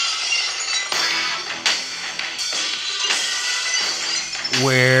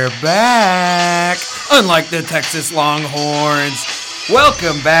We're back. Unlike the Texas Longhorns.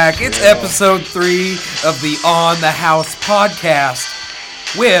 Welcome back. It's episode 3 of the On the House podcast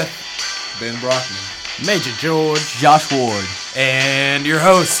with Ben Brockman, Major George, Josh Ward, and your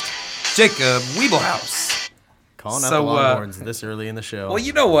host, Jacob Weeblehouse. Calling out the Longhorns this early in the show. Well,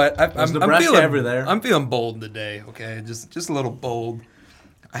 you know what? I'm feeling ever there? I'm feeling bold today. Okay, just a little bold.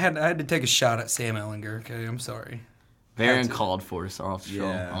 I had to take a shot at Sam Ehlinger. Okay, I'm sorry. very uncalled for to start off the show.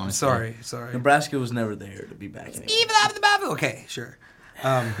 Yeah. Honestly. Sorry. Nebraska was never there to be back anymore. Even out of the Bible. Okay, sure.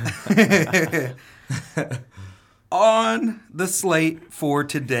 On the slate for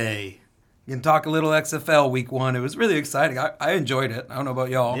today, you can talk a little XFL Week 1. It was really exciting. I enjoyed it. I don't know about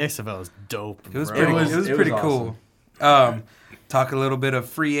y'all. the XFL was dope. It was bro. pretty. It was pretty cool. Talk a little bit of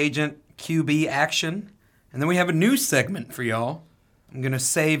free agent QB action, and then we have a new segment for y'all. I'm gonna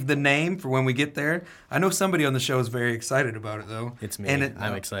save the name for when we get there. I know somebody on the show is very excited about it, though. It's me. And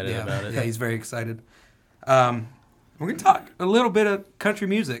I'm excited yeah, about it. Yeah, he's very excited. We're gonna talk a little bit of country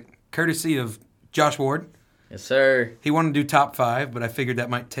music, courtesy of Josh Ward. Yes, sir. He wanted to do top 5, but I figured that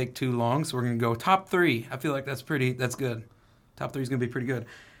might take too long, so we're gonna go top 3. I feel like that's good. Top 3 is gonna be pretty good.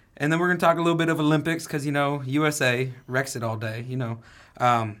 And then we're gonna talk a little bit of Olympics because USA wrecks it all day.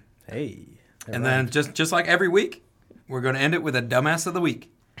 Hey. And then just like every week, we're going to end it with a dumbass of the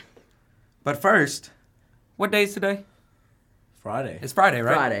week. But first, what day is today? Friday. It's Friday,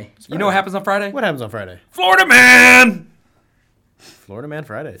 right? Friday. You know what happens on Friday? What happens on Friday? Florida Man! Florida Man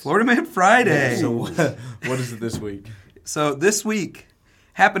Fridays. Florida Man Friday. So what is it this week? So this week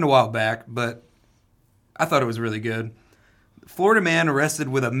happened a while back, but I thought it was really good. Florida man arrested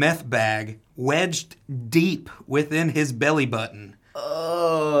with a meth bag wedged deep within his belly button.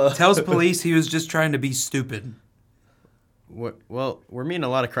 Tells police he was just trying to be stupid. Well, we're meeting a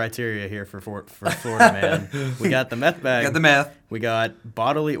lot of criteria here for Florida Man. We got the meth bag. Got the meth, We got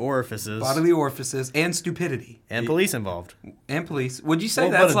bodily orifices. and stupidity. And police involved. And police. Would you say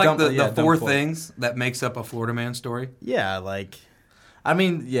Well, that's but like the dumb 4 quote. things that makes up a Florida man story? Yeah, like... I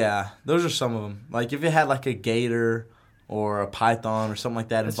mean, yeah, those are some of them. Like if it had like a gator or a python or something like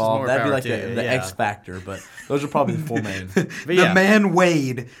that That's just involved, more that'd be power like to you, the yeah. X factor. But those are probably the 4 main. But The yeah. man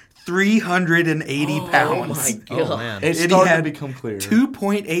weighed 380 pounds. Oh, my God. Oh, man. It's And he starting had to become clear.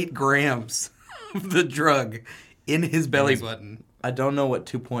 2.8 grams of the drug in his belly button. I don't know what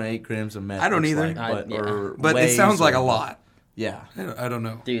 2.8 grams of meth. I don't looks either. like, but But it weighs sounds like or- a lot. Yeah. I don't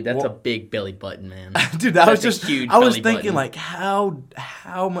know. Dude, that's Well- a big belly button, man. Dude, that was That's a just huge I was belly thinking button. like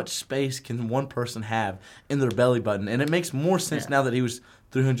how much space can one person have in their belly button? And it makes more sense now that he was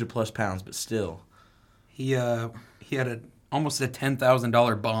 300 plus pounds, but still. He had almost a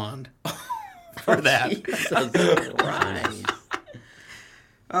 $10,000 bond for that. Jesus Christ.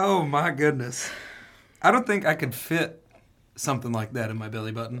 Oh my goodness. I don't think I could fit something like that in my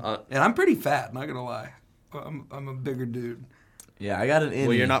belly button. And I'm pretty fat, not gonna lie. I'm a bigger dude. Yeah, I got an innie.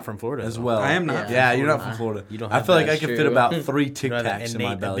 Well, you're not from Florida. as though. well. I am not. Yeah. Yeah, you're not from Florida. You don't I have feel like that. I could fit True. about 3 Tic You have that Tacs in my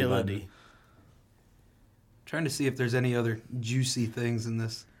innate belly ability. button. Trying to see if there's any other juicy things in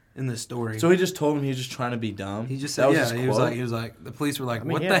this story. So he just told him he was just trying to be dumb. he just That said, was yeah, his he was quote? like, the police were like, I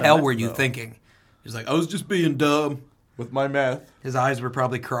mean, what he the had hell the were meth, you though. thinking? He was like, I was just being dumb. with my meth. His eyes were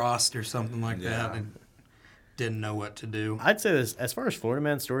probably crossed or something like Yeah. that and didn't know what to do. I'd say this, as far as Florida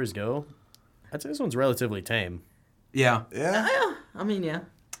Man stories go, I'd say this one's relatively tame. Yeah. Yeah. I mean, yeah.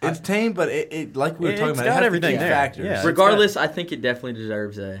 It's tame, but it like we were It's talking about, got it has everything the key there. factors. Yeah. Regardless, I think it definitely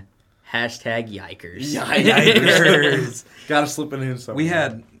deserves a hashtag yikers. Yikers. Got to slip it in somewhere. We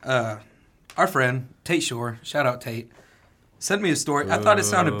had our friend, Tate Shore, shout out Tate, sent me a story. I thought it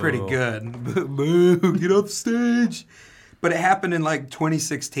sounded pretty good. Boo, get off the stage. But it happened in like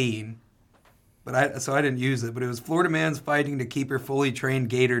 2016. So I didn't use it. But it was Florida man's fighting to keep her fully trained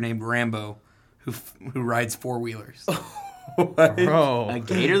gator named Rambo, who rides 4-wheelers. Bro. A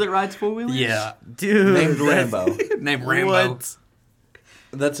gator that rides 4-wheelers? Yeah. Dude. named Rambo. Named Rambo. What?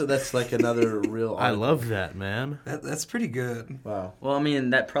 That's like another real. I love that, man. That's pretty good. Wow. Well, I mean,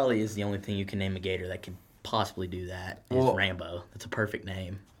 that probably is the only thing you can name a gator that could possibly do that is Well- Rambo. That's a perfect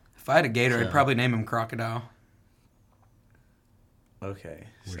name. If I had a gator, I'd So- probably name him Crocodile. Okay.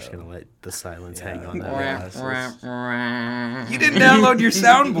 We're just so- going to let the silence Yeah. hang on that. Yeah. one. You didn't download your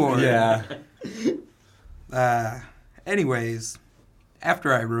soundboard. Yeah. Anyways,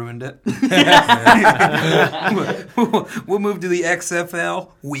 after I ruined it, we'll move to the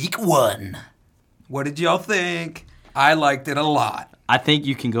XFL Week 1. What did y'all think? I liked it a lot. I think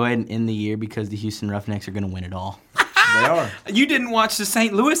you can go ahead and end the year because the Houston Roughnecks are going to win it all. They are. You didn't watch the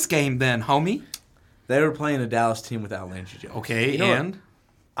St. Louis game then, homie. They were playing a Dallas team without Landry Jones. Okay, You know what? and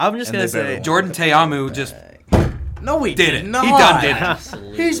I'm just And going they to better say, won. Jordan Teamu just No, he Did it. not. He done did it.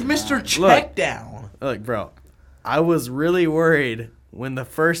 Absolutely He's Mr. not. Checkdown. Look, bro, I was really worried when the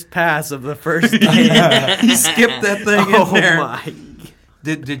first pass of the first game. He skipped that thing in there. my.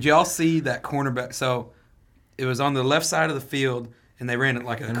 Did y'all see that cornerback? So it was on the left side of the field, and they ran it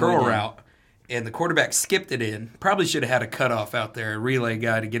like a curl route, and the quarterback skipped it in. Probably should have had a cutoff out there, a relay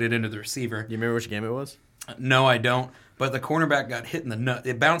guy to get it into the receiver. You remember which game it was? No, I don't. But the cornerback got hit in the nut.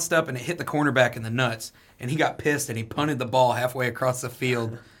 It bounced up and it hit the cornerback in the nuts, and he got pissed and he punted the ball halfway across the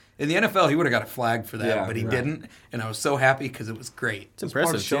field. In the NFL, he would have got a flag for that, Yeah, but he right. didn't, and I was so happy because it was great. It's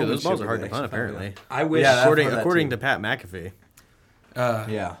impressive, too. Those balls showmanship are hard to of punt, the apparently. I wish. Yeah, According, heard that according too. to Pat McAfee.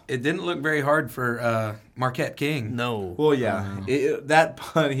 Yeah. It didn't look very hard for Marquette King. No. Well, yeah. That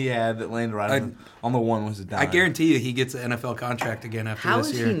punt he had that landed right on the one was a dime. I guarantee you he gets an NFL contract again after How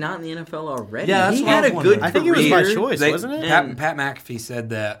this is year. he not in the NFL already? Yeah, that's he what I had was a wondering. good I think it was by career. choice, wasn't it? Pat McAfee said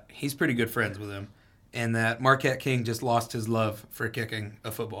that he's pretty good friends with him, and that Marquette King just lost his love for kicking a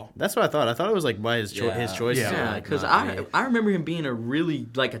football. That's what I thought. I thought it was like by his Yeah. his choice. Yeah. Yeah, Like, because not me. I remember him being a really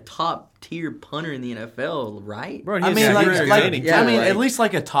like a top tier punter in the NFL, right? Bro, he I was mean, super like, entertaining, yeah, I mean, too. at least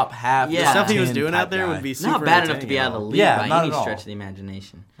like a top half. Yeah. The top stuff he was 10 doing type out there guy. would be super Not bad enough to be entertaining. out of the league Yeah, by not any at all. stretch of the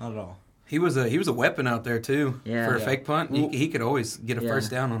imagination. Not at all. He was a weapon out there too Yeah. for a Yeah. fake punt. He could always get a Yeah. first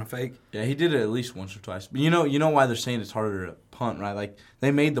down on a fake. Yeah, he did it at least once or twice. But you know why they're saying it's harder to punt, right? Like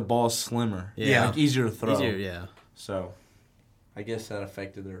they made the ball slimmer, Yeah. like easier to throw. Easier, yeah. So, I guess that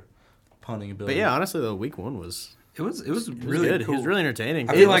affected their punting ability. But yeah, honestly, though, week one was It was really good. cool. He was really entertaining.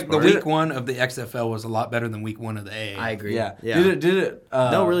 I for feel the like most the part. week one of the XFL was a lot better than week one of the A. I agree. yeah, Yeah. Did it?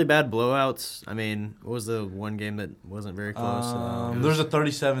 No really bad blowouts. I mean, what was the one game that wasn't very close? There's a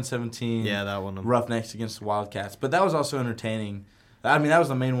 37-17. yeah, that one. Roughnecks against the Wildcats, but that was also entertaining. I mean, that was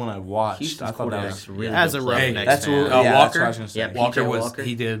the main one I watched. Houston's I thought that quarterback's was. a really As good a player. Roughnecks That's fan. what. Yeah, that's Walker? what I was gonna say. Yeah, Walker PJ was Walker?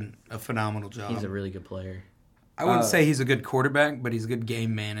 he did a phenomenal job. He's a really good player. I wouldn't say he's a good quarterback, but he's a good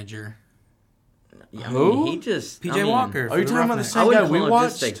game manager. Yeah, I Who? mean, he just PJ Walker. Are you for talking about the Roughnecks. same I would guy call we him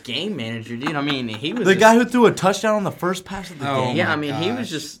watched? just a game manager, dude. I mean, he was The just- guy who threw a touchdown on the first pass of the Oh, game. Yeah, my I mean, he was gosh.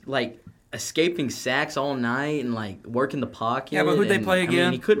 just like escaping sacks all night and like working the pocket. Yeah, but who'd they and, play I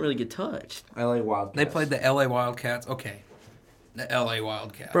again? mean, he couldn't really get touched. LA Wildcats. They played the LA Wildcats. Okay. The LA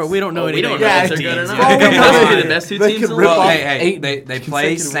Wildcats. Bro, we don't know Oh, we anything. don't know about if the they're good or teams. not. Well, They we must know be the best two they teams could in the rip Well, world. off hey, 8 they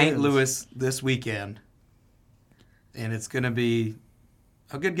play consecutive St. wins. Louis this weekend, and it's gonna be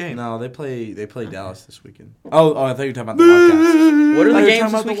a good game. No, they play Dallas this weekend. Oh, I thought you were talking about the Wildcats. What are Oh, the you're games talking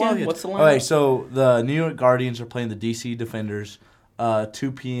this about the weekend? Wildcats. What's the line? Okay, so the New York Guardians are playing the DC Defenders,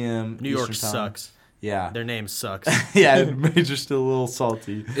 2 p.m. New York Eastern time. sucks. Yeah. Their name sucks. Yeah, Major's still a little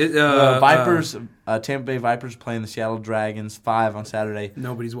salty. Vipers, Tampa Bay Vipers playing the Seattle Dragons, 5 on Saturday.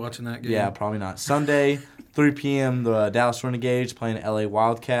 Nobody's watching that game. Yeah, probably not. Sunday, 3 p.m., the Dallas Renegades playing the LA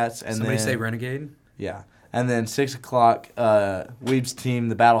Wildcats. And Somebody then, say Renegade. Yeah. And then 6 o'clock, Weeb's team,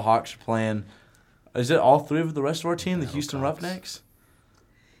 the Battle Hawks, are playing. Is it all 3 of the rest of our team, the Houston Roughnecks?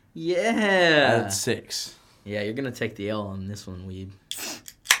 Yeah. At 6. Yeah, you're gonna take the L on this one, Weeb.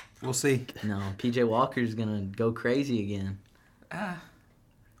 We'll see. No, PJ Walker's gonna go crazy again.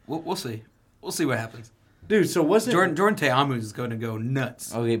 We'll see. We'll see what happens. Dude, so wasn't Jordan Teamu is going to go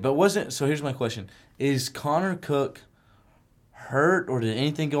nuts. Okay, but wasn't so? Here's my question: is Connor Cook hurt, or did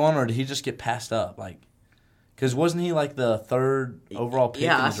anything go on, or did he just get passed up? Like, because wasn't he like the 3rd overall pick?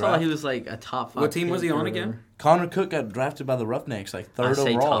 Yeah, in the I saw draft? he was like a top 5. What team was he pick or on whatever. again? Connor Cook got drafted by the Roughnecks, like 3rd I say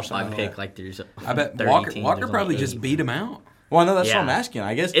overall. or top something 5 like pick that. like there's. I bet 30 Walker teams, Walker there's probably only just 8. beat him out. Well, no, that's what Yeah. I'm asking.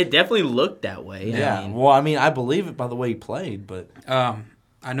 I guess. It definitely looked that way. Yeah. I mean, Well, I mean, I believe it by the way he played, but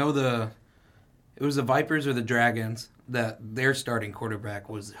I know it was the Vipers or the Dragons that their starting quarterback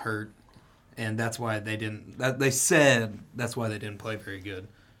was hurt, and that's why they didn't. They said that's why they didn't play very good,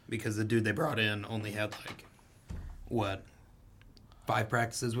 because the dude they brought in only had like what 5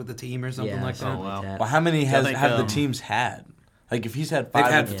 practices with the team or something yeah, like something that. wow. like that. well, how many I think, have the teams had? Like, if he's had They've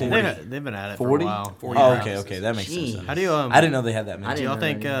 5, had with 40. teams- They've been at it 40? for a while. 40 Oh, practices. okay, that makes Jeez. sense. How do you I didn't know they had that many. I Do didn't y'all know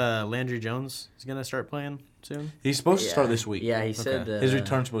think that Landry Jones is gonna start playing soon? He's supposed to start Yeah. this week. Yeah, he said His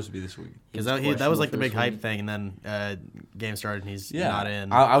return's supposed to be this week. Because He's that was like the questionable big for hype this thing, and then game started and he's Yeah, not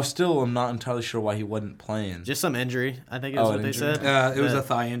in. I still am not entirely sure why he wasn't playing. Just some injury, I think is Oh, what an they injury? said. It was a But-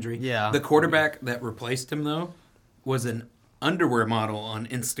 thigh injury. Yeah. The quarterback that replaced him though was an underwear model on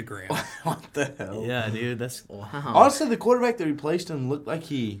Instagram. What the hell? Yeah, dude, that's Wow. Honestly, the quarterback that replaced him looked like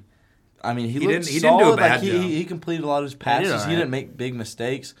he. I mean, he looked didn't solid. do a bad like job. he completed a lot of his did passes. all He right. didn't make big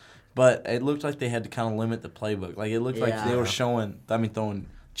mistakes, but it looked like they had to kind of limit the playbook. Like, it looked like Yeah. they were throwing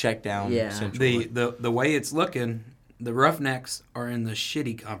check down. Yeah. Essentially. the way it's looking, the Roughnecks are in the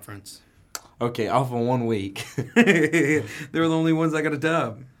shitty conference. Okay, off of 1 week. They're the only ones that got a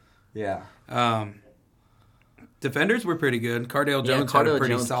dub. Yeah. Defenders were pretty good. Cardale Yeah, Jones had a Cardale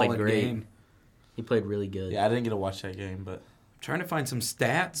pretty Jones played solid great. game. He played really good. Yeah, I didn't get to watch that game, but Trying to find some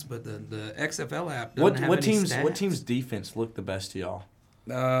stats, but the XFL app doesn't have what any teams stats. what team's defense looked the best to y'all?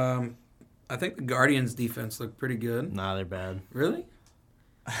 I think the Guardians' defense looked pretty good. Nah, they're bad. Really?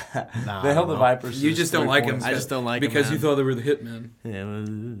 Nah, They held the no. Vipers. You to just 3 don't like points. them. I just don't like 'em, because you man. thought they were the Hitmen. Yeah,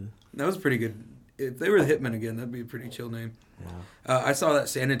 well, That was pretty good. If they were the Hitmen again, that'd be a pretty chill name. I saw that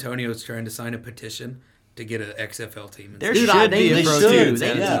San Antonio's trying to sign a petition to get an XFL team. there Dude, should they be a pro should. team.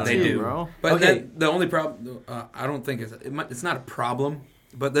 They Yeah, need to, bro. But Okay. the only problem, I don't think it's not a problem.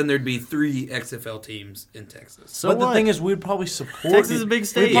 But then there'd be 3 XFL teams in Texas. So but what? the thing is, we'd probably support. Texas is a big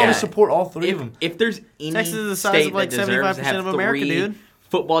state. We'd probably Yeah. support all 3 of them. If there's any Texas is the size state of, like, that deserves 75% to of have America, 3 dude.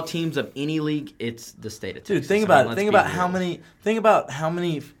 football teams of any league, it's the state of Texas. Dude, think I about mean, it. let's Think be about how real. many. Think about how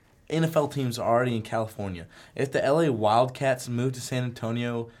many NFL teams are already in California. If the LA Wildcats moved to San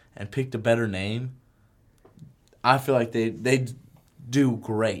Antonio and picked a better name, I feel like they do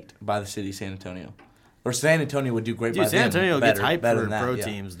great by the city of San Antonio, or San Antonio would do great by Dude, San them. Antonio better, gets hyped better for than that, pro yeah.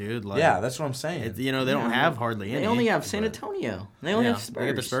 teams, dude. Like, Yeah, that's what I'm saying. they don't have hardly any. They only have San but- Antonio. They only Yeah, have Spurs. they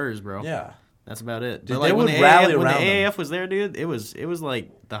get the Spurs, bro. Yeah. That's about it. Dude, But, they like, when would the rally AAF, when the around them. AAF was there, dude, it was like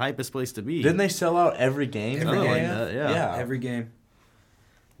the hypest place to be. Didn't they sell out every game? Every in the game. AAF? Like that, yeah. Every game.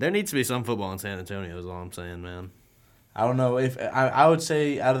 There needs to be some football in San Antonio. Is all I'm saying, man. I don't know if I would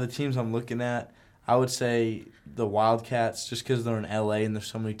say out of the teams I'm looking at, I would say the Wildcats just because they're in LA and there's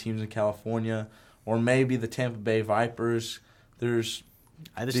so many teams in California, or maybe the Tampa Bay Vipers. There's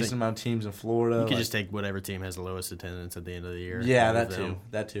I a just decent think amount of teams in Florida. you could like- just take whatever team has the lowest attendance at the end of the year. yeah, and that move too. them.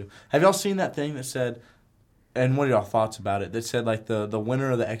 That too. Have y'all seen that thing that said? And what are y'all thoughts about it? That said like the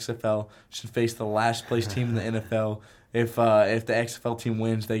winner of the XFL should face the last place team in the NFL. If the XFL team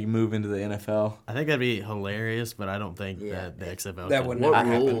wins, they move into the NFL. I think that'd be hilarious, but I don't think Yeah. that the XFL. That could- wouldn't What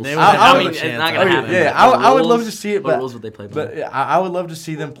happen. rules? They would have I no mean, it's chance not of gonna it. happen. Yeah, but I would love rules- to see it, what but- rules would they play by? But I would love to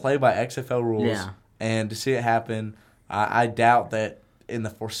see them play by XFL rules. Yeah. And to see it happen, I doubt that in the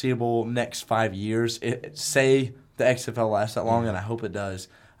foreseeable next 5 years, say the XFL lasts that long, and I hope it does.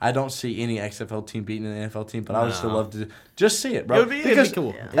 I don't see any XFL team beating an NFL team, but I would still No. love to just see it, bro. It'd be Because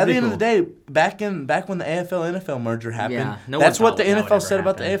cool. Yeah. It'd at be the end of cool. the day, back when the AFL-NFL merger happened, Yeah, no that's one what the thought that would NFL ever said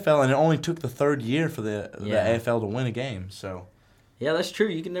about the happen. AFL, and it only took the 3rd year for the Yeah. AFL to win a game. So Yeah, that's true.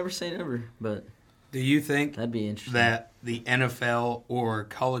 You can never say never, but Do you think that'd be interesting. that the NFL or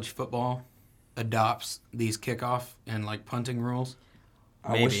college football adopts these kickoff and like punting rules?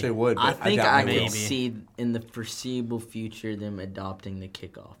 I Maybe. wish they would. I But think doubt I they could will. see in the foreseeable future them adopting the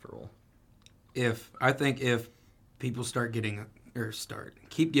kickoff rule. If people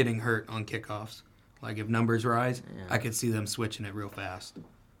keep getting hurt on kickoffs, like if numbers rise, Yeah. I could see them switching it real fast.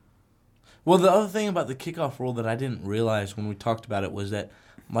 Well, the other thing about the kickoff rule that I didn't realize when we talked about it was that,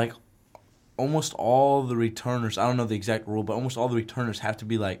 like, almost all the returners, I don't know the exact rule, but almost all the returners have to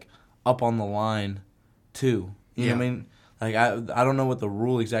be, like, up on the line, too. You know what I mean? Like, I don't know what the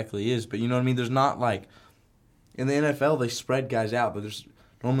rule exactly is, but you know what I mean? There's not, like, in the NFL, they spread guys out, but there's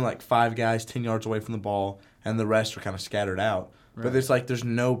normally, like, 5 guys 10 yards away from the ball, and the rest are kind of scattered out. Right. But it's like there's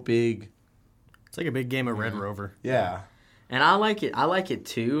no big, It's like a big game of Red Rover. yeah. And I like it. I like it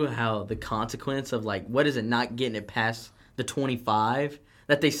too. How the consequence of like what is it not getting it past the 25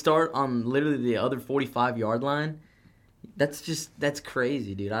 that they start on literally the other 45-yard line. That's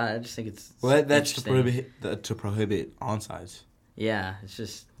crazy, dude. I just think it's Well, that's to interesting. prohibit onsides. Yeah, it's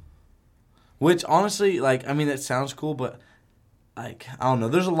just Which honestly, like, I mean, that sounds cool, but like, I don't know.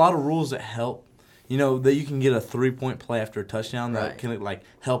 There's a lot of rules that help. You know that you can get a 3-point play after a touchdown that Right. can like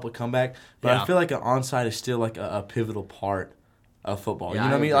help a comeback. But Yeah. I feel like an onside is still like a pivotal part of football. Yeah, you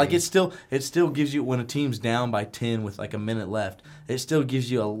know what I mean? I Like agree. it still gives you when a team's down by 10 with like a minute left. It still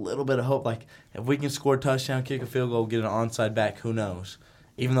gives you a little bit of hope. Like if we can score a touchdown, kick a field goal, get an onside back, who knows?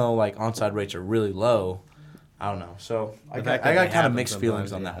 Even though like onside rates are really low, I don't know. So I The got fact that they kind of happen mixed feelings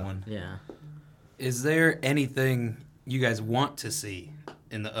sometimes, on that yeah. one. yeah. Is there anything you guys want to see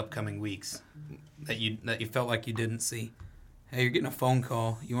in the upcoming weeks that you felt like you didn't see? Hey, you're getting a phone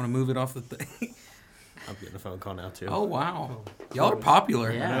call. You want to move it off the thing? I'm getting a phone call now too. Oh wow, y'all are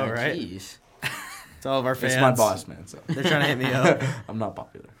popular. Yeah, know, right? jeez. It's all of our fans. It's my boss, man. So They're trying to hit me up. I'm not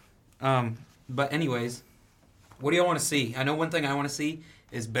popular. But anyways, what do y'all want to see? I know one thing I want to see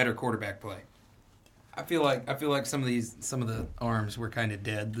is better quarterback play. I feel like some of the arms were kind of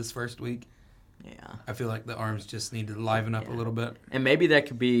dead this first week. Yeah. I feel like the arms just need to liven up a Yeah. little bit. And maybe that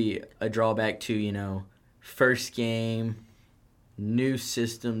could be a drawback to, you know, first game, new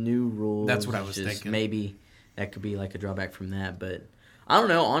system, new rules. That's what I was Just thinking. Maybe that could be like a drawback from that. But I don't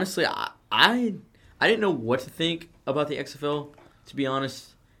know. Honestly, I didn't know what to think about the XFL, to be honest.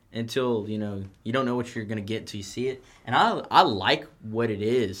 until you don't know what you're gonna get until you see it. And I like what it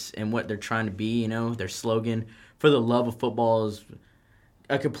is and what they're trying to be. Their slogan for the love of football is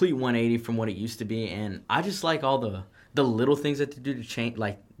a complete 180 from what it used to be. And I just like all the little things that they do to change,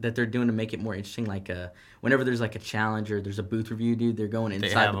 like that they're doing to make it more interesting. Like whenever there's like a challenge or there's a booth review, dude, they're going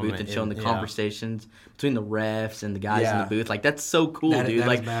inside the booth and showing the conversations between the refs and the guys in the booth. Like that's so cool, dude.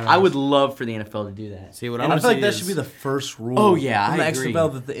 Like I would love for the NFL to do that. See what I feel like that should be the first rule. Oh yeah, from the I agree.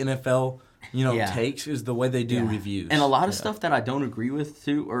 XFL that the NFL takes is the way they do reviews. And a lot of stuff that I don't agree with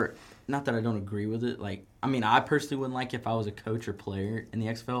too, or not that I don't agree with it. Like I mean, I personally wouldn't like if I was a coach or player in the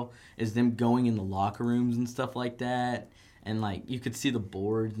XFL is them going in the locker rooms and stuff like that. And, like, you could see the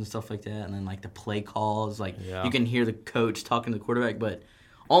boards and stuff like that. And then, like, the play calls. Like, you can hear the coach talking to the quarterback. But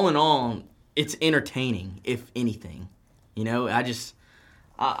all in all, it's entertaining, if anything. I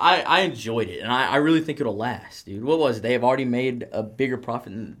enjoyed it. And I really think it'll last, dude. What was it? They have already made a bigger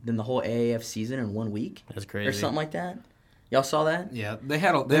profit than the whole AAF season in 1 week? That's crazy. Or something like that? Y'all saw that? Yeah, they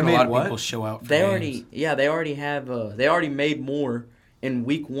had a lot of people show out for they games. They already made more in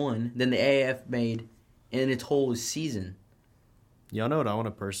week 1 than the AAF made in its whole season. Y'all know what I want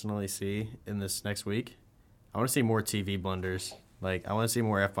to personally see in this next week? I want to see more TV blunders. Like, I want to see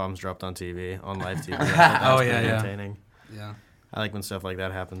more F-bombs dropped on TV, on live TV. Entertaining. Yeah. I like when stuff like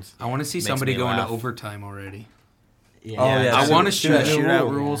that happens. I want to see somebody go into overtime already. Yeah. Oh, yeah. I want to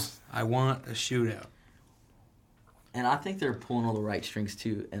shootout rules. I want a shootout. And I think they're pulling all the right strings,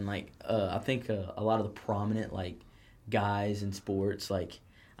 too. And, like, I think a lot of the prominent, like, guys in sports, like,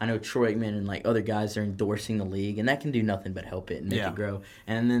 I know Troy Aikman and like other guys are endorsing the league, and that can do nothing but help it and make it grow.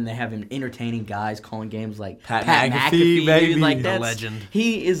 And then they have entertaining guys calling games like Pat McAfee, baby, like that's a legend.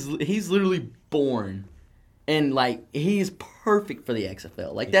 He's literally born, and like he's perfect for the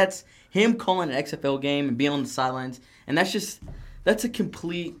XFL. Like that's him calling an XFL game and being on the sidelines, and that's a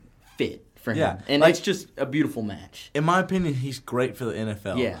complete fit for him. Yeah, and like, it's just a beautiful match. In my opinion, he's great for the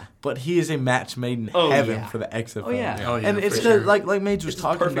NFL. Yeah. But he is a match made in heaven for the XFL. Oh, yeah. Oh, yeah, and it's sure. like Mage was It's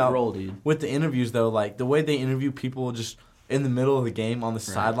talking perfect about role, dude. with the interviews, though, like the way they interview people just in the middle of the game on the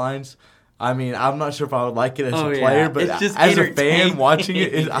sidelines. I mean, I'm not sure if I would like it as a player, but it's just as a fan watching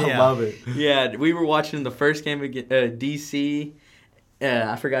it, I Yeah. love it. Yeah, we were watching the first game against DC.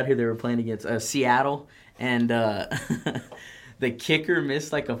 I forgot who they were playing against. Seattle. And the kicker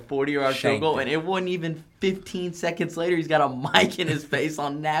missed like a 40-yard field goal. And it wasn't even 15 seconds later. He's got a mic in his face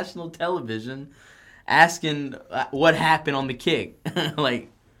on national television asking what happened on the kick. Like,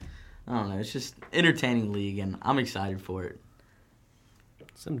 I don't know. It's just entertaining league, and I'm excited for it.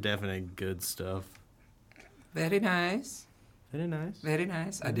 Some definite good stuff. Very nice. Very nice. Very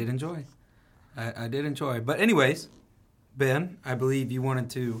nice. I did enjoy. I did enjoy. But anyways, Ben, I believe you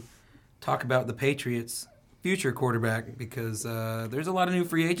wanted to talk about the Patriots' future quarterback because there's a lot of new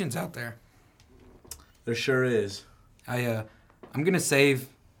free agents out there. There sure is. I'm going to save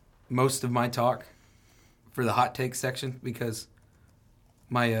most of my talk for the hot take section because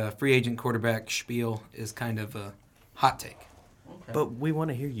my free agent quarterback spiel is kind of a hot take. Okay. But we want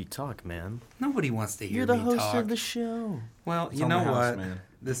to hear you talk, man. Nobody wants to hear You're the me host talk. of the show. Well, It's you on know the house, what? man.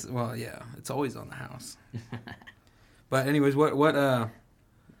 It's always on the house. But anyways, what Ben,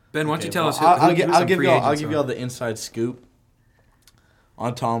 why don't you tell us I'll who some give free y'all agents are? the inside scoop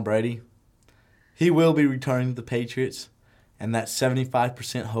on Tom Brady. He will be returning to the Patriots, and that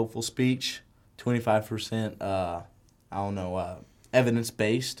 75% hopeful speech, 25% evidence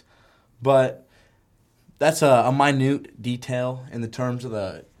based, but that's a minute detail in the terms of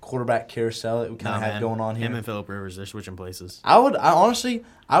the quarterback carousel that we kind of have going on here. Him and Phillip Rivers, they're switching places. I honestly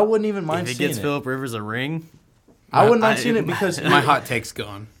wouldn't even mind If it seeing gets it. Phillip Rivers a ring, I wouldn't mind seeing it because My hot take's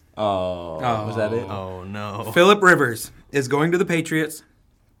gone. was that it? oh no. Phillip Rivers is going to the Patriots.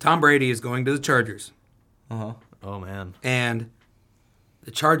 Tom Brady is going to the Chargers. Uh-huh. Oh man. And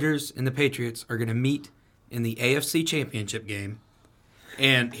the Chargers and the Patriots are going to meet in the AFC Championship game.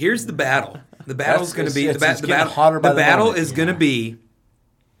 And here's the battle. The battle's going to be it's getting hotter by the the battle moment. is going to be: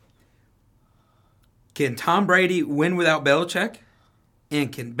 can Tom Brady win without Belichick?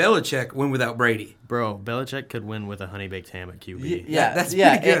 And can Belichick win without Brady? Bro, Belichick could win with a honey baked ham at QB. that's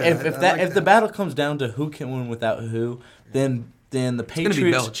pretty good. If the battle comes down to who can win without who, then the gonna be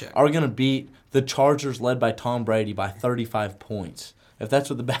Patriots Belichick. are going to beat the Chargers led by Tom Brady by 35 points. If that's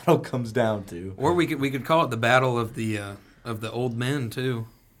what the battle comes down to. Or we could call it the battle of the old men too.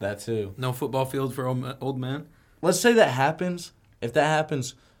 That too. No football field for old men. Let's say that happens. If that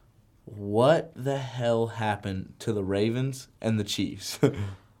happens, what the hell happened to the Ravens and the Chiefs?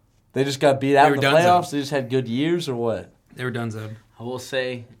 They just got beat out They in the were donezo. playoffs? They just had good years or what? They were donezo. I will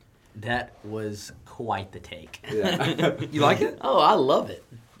say that was quite the take. Yeah. You like it? Oh, I love it.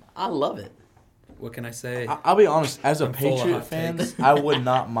 I love it. What can I say? I'll be honest. As a I'm full of Patriot hot fan, takes. I would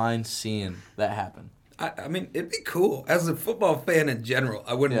not mind seeing that happen. I mean, it'd be cool. As a football fan in general,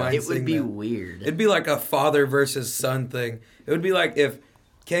 I wouldn't Yeah. mind It would seeing be that. weird. It'd be like a father versus son thing. It would be like if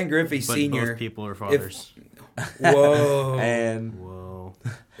Ken Griffey But Sr. both people are fathers. Whoa. And Whoa.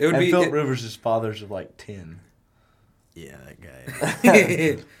 It would and be. Philip Rivers' father's of like 10. Yeah, that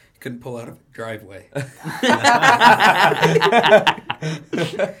guy. Couldn't pull out of a driveway.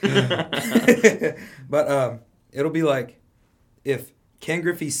 But it'll be like if Ken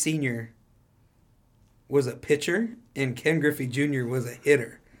Griffey Sr. was a pitcher and Ken Griffey Jr. was a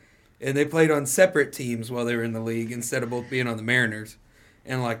hitter. And they played on separate teams while they were in the league instead of both being on the Mariners.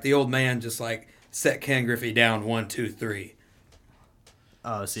 And like the old man just like set Ken Griffey down 1, 2, 3.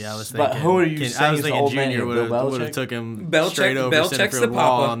 Oh, see, I was But thinking. who are you I saying was is the thinking old man Junior here, Bill would have Belichick? took him Belichick- straight over Belichick's center the field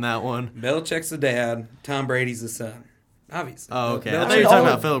wall papa. on that one. Belichick's the dad. Tom Brady's the son. Obviously. Oh, okay. I Belichick- thought you were talking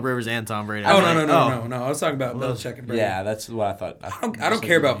about Philip Rivers and Tom Brady. I Oh, was no, like, no. I was talking about Belichick and Brady. Yeah, that's what I thought. I don't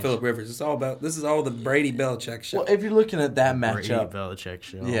care about Philip Rivers. It's all about this is all the Brady Belichick show. Well, if you're looking at that Brady matchup, Belichick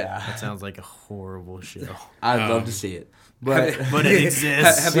show. Yeah. That sounds like a horrible show. I'd love to see it. But But it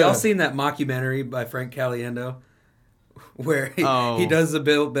exists. Have y'all seen that mockumentary by Frank Caliendo, where he does the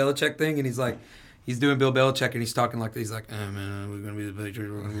Bill Belichick thing, and he's doing Bill Belichick, and he's talking like this. He's like, "Oh man, we're gonna be the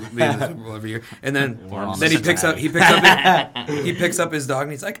Patriots. We're gonna be in the Super Bowl every year." And then he picks up his dog,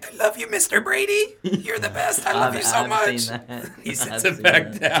 and he's like, "I love you, Mr. Brady. You're the best. I love you so I've much." seen that. He sets I've it seen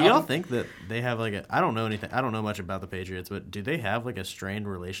back that. down. Do y'all think that they have like a? I don't know anything. I don't know much about the Patriots, but do they have like a strained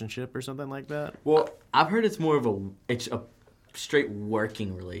relationship or something like that? well, I've heard it's more of a straight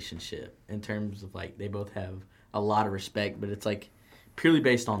working relationship in terms of like they both have a lot of respect, but it's like purely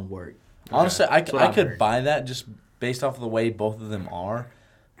based on work. honestly, I That's what I've could heard. buy that just based off of the way both of them are.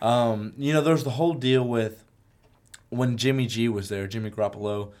 There's the whole deal with when Jimmy G was there, Jimmy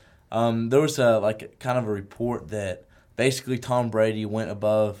Garoppolo. There was kind of a report that basically Tom Brady went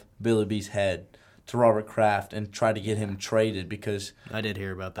above Billy B's head to Robert Kraft and tried to get him traded because I did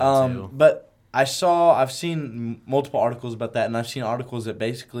hear about that too. But I've seen multiple articles about that, and I've seen articles that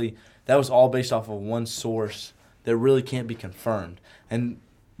basically that was all based off of one source that really can't be confirmed. And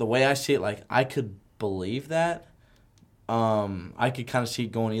the way I see it, like, I could believe that. I could kind of see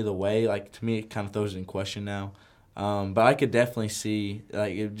it going either way. Like, to me, it kind of throws it in question now. But I could definitely see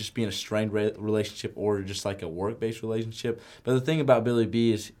like it just being a strained relationship or just like a work-based relationship. But the thing about Billy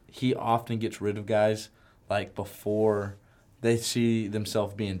B is he often gets rid of guys like before they see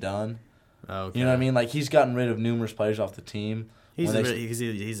themselves being done. Okay. You know what I mean? Like he's gotten rid of numerous players off the team. He's when a, they-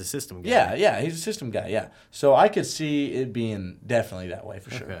 he's a system guy. yeah, he's a system guy. Yeah, so I could see it being definitely that way for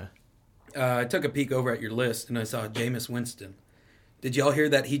sure. Okay. I took a peek over at your list, and I saw Jameis Winston. Did y'all hear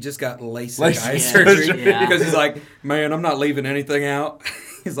that he just got LASIK LASIK eye surgery. surgery? Yeah. Because he's like, man, I'm not leaving anything out.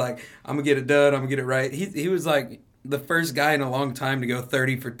 He's like, I'm going to get it done. I'm going to get it right. He was like the first guy in a long time to go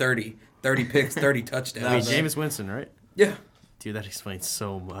 30 for 30. 30 picks, 30 touchdowns. Wait, Jameis Winston, right? Yeah. Dude, that explains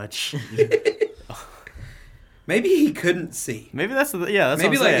so much. Maybe he couldn't see. Maybe that's maybe Maybe what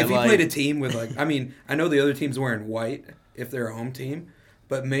I'm like saying. if he played a team with like, I mean, I know the other team's wearing white if they're a home team,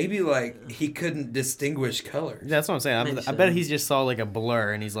 but maybe like he couldn't distinguish colors. That's what I'm saying. Makes I bet sense. he just saw like a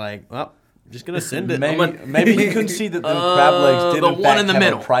blur and he's like, well, I'm just gonna send it. Maybe he couldn't see that the crab legs did the in one fact in the have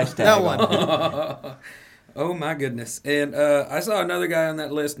middle. a price tag. That on one. it. Oh my goodness! And I saw another guy on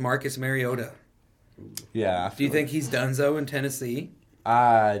that list, Marcus Mariota. Yeah. I Do you feel think he's donezo in Tennessee? like-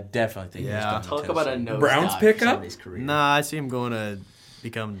 I definitely think Yeah. he's done. Talk about a no Browns pickup? somebody's career. Nah, I see him going to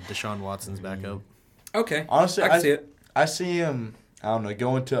become Deshaun Watson's backup. Okay, Honestly, I can see it. I see him. I don't know,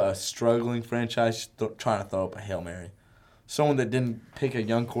 going to a struggling franchise, trying to throw up a Hail Mary. Someone that didn't pick a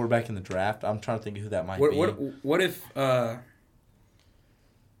young quarterback in the draft. I'm trying to think of who that might be. What if?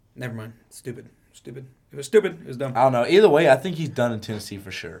 Never mind. Stupid. It was stupid. It was dumb. I don't know. Either way, I think he's done in Tennessee for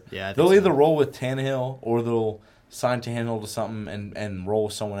sure. Yeah, I think they'll so. either roll with Tannehill or they'll sign Tannehill to something and roll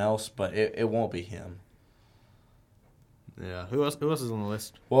with someone else, but it won't be him. Yeah. Who else is on the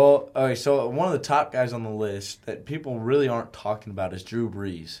list? Well, okay, so one of the top guys on the list that people really aren't talking about is Drew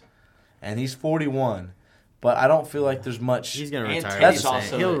Brees. And he's 41, but I don't feel like there's much. He's gonna And retire. Teddy's at the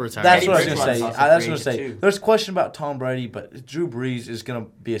same- also- He'll retire. That's Teddy what I was going Bridgewater's to say. also That's free what I was going to agent, say. too. There's a question about Tom Brady, but Drew Brees is going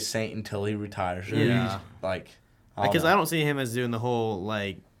to be a saint until he retires. Yeah. He's, like, Because know. I don't see him as doing the whole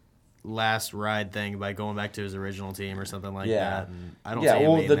like last ride thing by going back to his original team or something like Yeah. that. And I don't Yeah, see him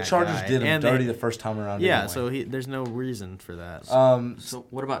well, being the that Chargers guy. did him And dirty they- the first time around. Yeah, anyway. so there's no reason for that. So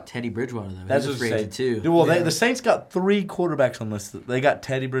what about Teddy Bridgewater though? That's He's what a free I agent say. too. Well, Yeah. the Saints got 3 quarterbacks on this. They got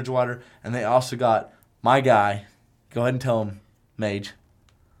Teddy Bridgewater, and they also got my guy. Go ahead and tell him, Mage.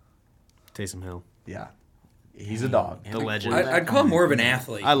 Taysom Hill. Yeah. He's a dog. The legend. I'd call him more of an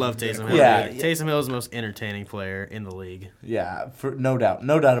athlete. I love Taysom Hill. Yeah. Taysom Hill is the most entertaining player in the league. Yeah, no doubt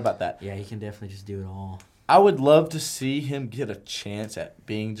about that. Yeah, he can definitely just do it all. I would love to see him get a chance at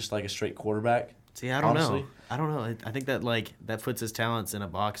being just like a straight quarterback. See, I don't Honestly. know. I don't know. I think that that puts his talents in a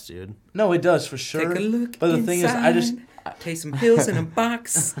box, dude. No, it does for sure. Take a look But the thing is, I just Taysom Hill's in a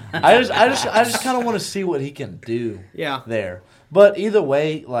box. I just kind of want to see what he can do. Yeah. There. But either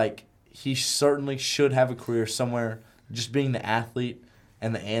way, like he certainly should have a career somewhere. Just being the athlete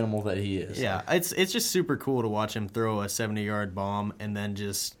and the animal that he is. Yeah, it's just super cool to watch him throw a 70-yard bomb and then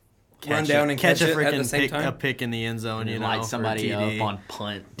just Run down and catch a it at the freaking same time? a pick in the end zone. You know, Light for a somebody TD. up on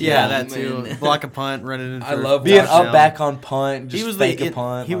punt. Yeah, Boom, that too. and- Block a punt, run it in. I for love Being touchdown. up back on punt, just He was fake the a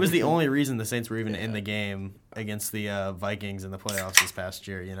punt. he like- was the only reason the Saints were even in the game against the Vikings in the playoffs this past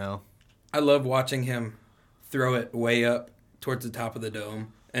year. You know. I love watching him throw it way up towards the top of the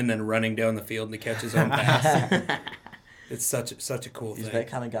dome and then running down the field to catch his own pass. It's such a cool He's thing. that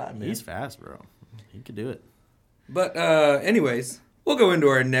kind of guy, man. He's fast, bro. He could do it. But anyways, we'll go into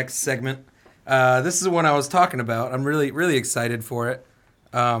our next segment. This is the one I was talking about. I'm really excited for it.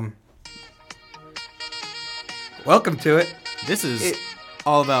 Welcome to it. This is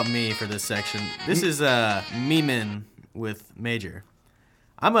all about me for this section. This is memeing with Major.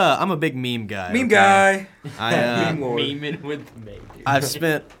 I'm a big meme guy. Meme okay? guy. I Meme lord. Memeing with the major. I've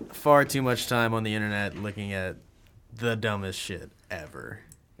spent far too much time on the internet looking at the dumbest shit ever,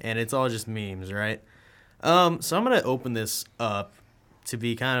 and it's all just memes, right? So I'm gonna open this up to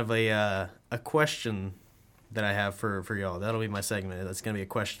be kind of a question that I have for y'all. That'll be my segment. That's gonna be a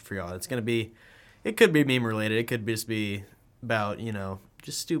question for y'all. It could be meme related. It could just be about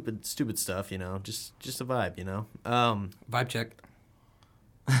just stupid stuff. Just a vibe. Vibe check.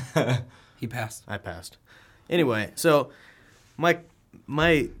 He passed. I passed. Anyway, so my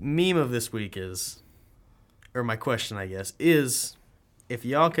meme of this week is, or my question, I guess, is if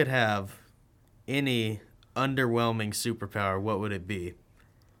y'all could have any underwhelming superpower, what would it be?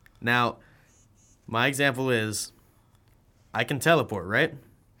 Now, my example is I can teleport, right?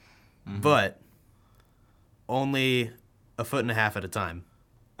 Mm-hmm. But only a foot and a half at a time.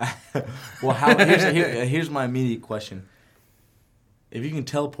 Well, here's my immediate question. If you can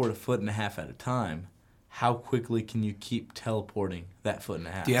teleport a foot and a half at a time, how quickly can you keep teleporting that foot and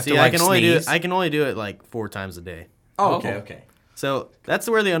a half? Do you have See, to like I sneeze? can only do it like 4 times a day. Oh, okay. So that's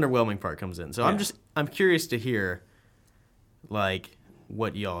where the underwhelming part comes in. So Yeah. I'm curious to hear, like,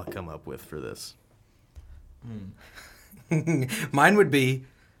 what y'all come up with for this. Mine would be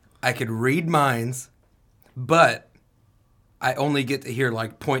I could read minds, but I only get to hear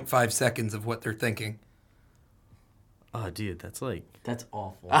like 0.5 seconds of what they're thinking. Oh, dude, that's like That's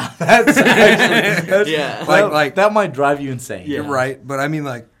awful. That's actually, Yeah. Like- that might drive you insane. Yeah. You're right, but I mean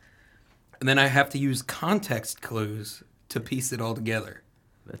like, and then I have to use context clues to piece it all together.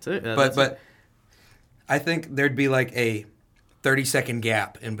 that's it. But I think there'd be like a 30-second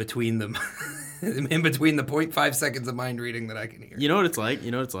gap in between them, in between the 0.5 seconds of mind reading that I can hear. you know what it's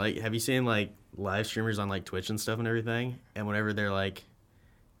like. Have you seen like live streamers on like Twitch and stuff and everything? And whenever their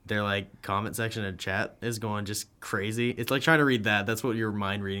comment section and chat is going just crazy, it's like trying to read that. That's what your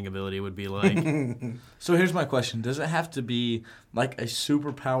mind reading ability would be like. So here's my question: does it have to be like a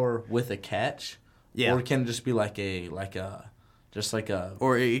superpower with a catch? Yeah. Or can it just be like a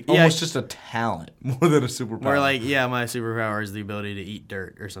Or almost just a talent more than a superpower? Or like, my superpower is the ability to eat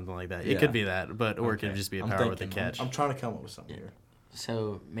dirt or something like that. It Yeah. could be that, or it could just be a I'm power with a thinking- catch. I'm trying to come up with something here.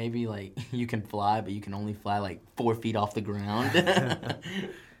 So maybe like you can fly, but you can only fly like 4 feet off the ground.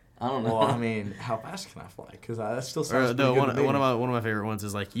 I don't know. Well, I mean, how fast can I fly? Because that still Or sounds the pretty one good to me. of my favorite ones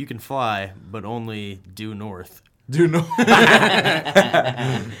is like you can fly, but only due north. Dude, no.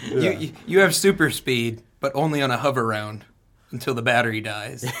 You have super speed, but only on a hover round until the battery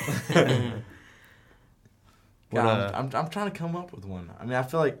dies. God, I'm trying to come up with one. I mean, I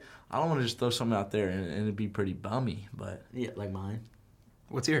feel like I don't want to just throw something out there and it'd be pretty bummy, but Yeah, like mine.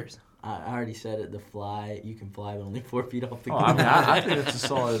 What's yours? I already said it. The fly, you can fly, but only 4 feet off the oh, ground. I mean, I think that's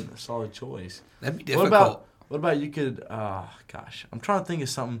a solid choice. That'd be difficult. What about you could? Gosh, I'm trying to think of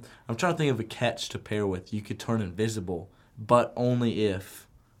something. I'm trying to think of a catch to pair with. You could turn invisible, but only if,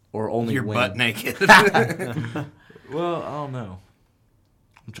 or only You're when. butt naked. Well, I don't know.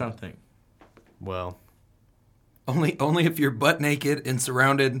 I'm trying to think. Well, only if you're butt naked and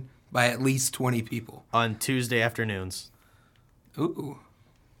surrounded by at least 20 people. on Tuesday afternoons. Ooh.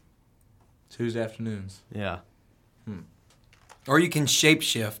 Tuesday afternoons. Yeah. Or you can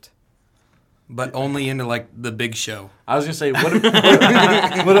shapeshift, but only into like the big show. I was gonna say what if,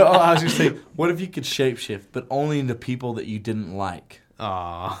 what if you could shapeshift, but only into people that you didn't like.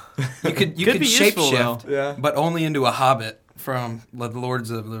 Aw. You could Could be useful, shapeshift, Yeah. but only into a hobbit from the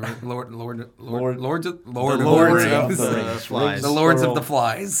Lords of the Lords of the Rings. Flies. The Lords of the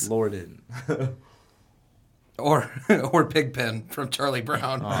Flies, Lorded. or Pigpen from Charlie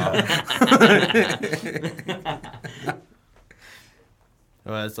Brown.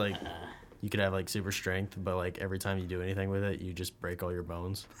 Well, it's like you could have like super strength, but like every time you do anything with it, you just break all your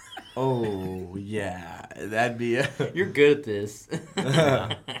bones. Oh yeah, that'd be. You're good at this.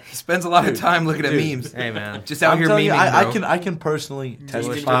 He spends a lot of time looking at Dude. memes. Hey man, Just out I'm here telling memeing, you, bro. I can personally Wish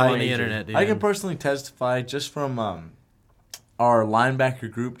testify on the internet, dude. I can personally testify just from our linebacker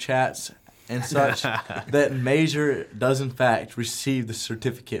group chats and such that Major does in fact receive the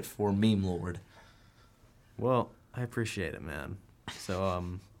certificate for Meme Lord. Well, I appreciate it, man. So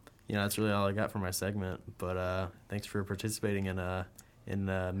that's really all I got for my segment. But thanks for participating in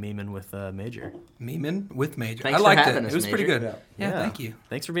memeing with Major. Memeing with Major. Thanks I for liked having it. us, It was pretty Major. good. Yeah, thank you.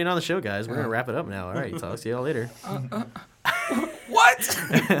 Thanks for being on the show, guys. We're gonna wrap it up now. All right, talk to y'all later.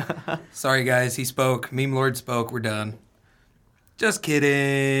 What? Sorry, guys. He spoke. Meme Lord spoke. We're done. Just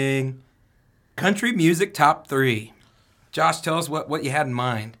kidding. Country music top 3. Josh, tell us what you had in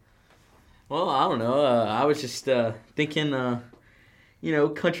mind. Well, I don't know. I was just thinking,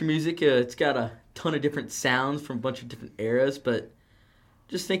 country music, it's got a ton of different sounds from a bunch of different eras, but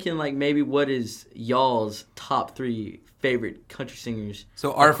just thinking, like, maybe what is y'all's top 3 favorite country singers?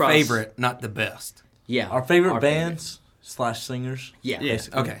 So our across- favorite, not the best. Yeah. Our favorite bands / singers. Yeah.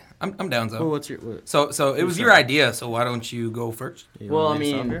 basically. Okay, I'm down, Well, so. what's your? What, So it was your idea, so why don't you go first? you Well, wanna I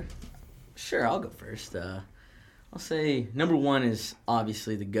lead us off mean, here? sure, I'll go first. I'll say number 1 is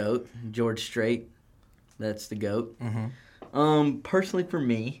obviously the GOAT, George Strait. That's the GOAT. Mm-hmm. Personally, for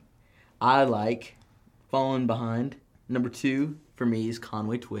me, I like Falling Behind. Number 2 for me is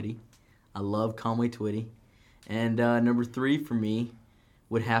Conway Twitty. I love Conway Twitty. And number 3 for me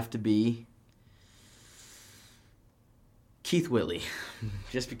would have to be Keith Whitley.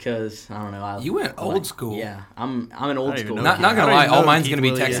 Just because, I don't know. You went old school. Yeah, I'm an old I don't even school. know Not Keith- gonna I don't lie, even all know who mine's Keith gonna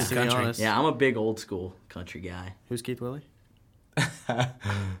be Willie is, Texas to be country. honest. Yeah, I'm a big old school country guy. Who's Keith Willie?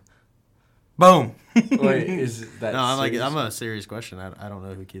 Boom. Wait, is that? No, I'm serious? a serious question. I don't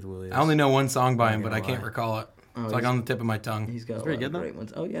know who Keith Willie is. I only know one song by him, Not but I gonna can't lie. recall it. Oh, It's like he's- on the tip of my tongue. He's got a very lot good, of though? great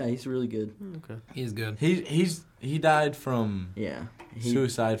ones. Oh yeah, he's really good. Okay. He's good. He died from Yeah,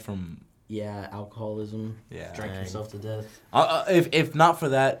 suicide from. yeah, alcoholism. Yeah. Drank Dang. himself to death. If not for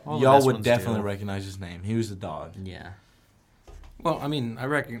that, All the y'all best would ones definitely do. recognize his name. He was the dog. Yeah. Well, I mean,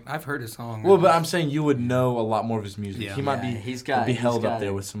 I've heard his song. Well, but I'm saying you would know a lot more of his music. Yeah. He might Yeah, be. he's got be he's held up got-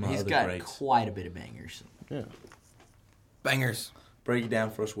 there with some He's other got greats. quite a bit of bangers. Yeah. Bangers. Break it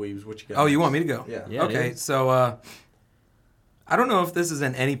down for us, Weaves. What you got? Oh, you want me to go? Yeah. Yeah, Okay, dude. so I don't know if this is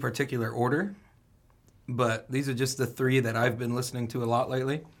in any particular order, but these are just the 3 that I've been listening to a lot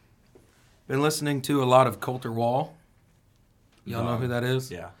lately. Been listening to a lot of Coulter Wall. Y'all know who that is?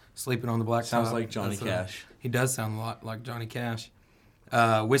 Yeah. Sleeping on the Black Sounds Top. like Johnny That's, Cash. He does sound a lot like Johnny Cash.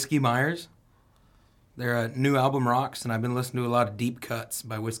 Whiskey Myers. Their new album rocks, and I've been listening to a lot of deep cuts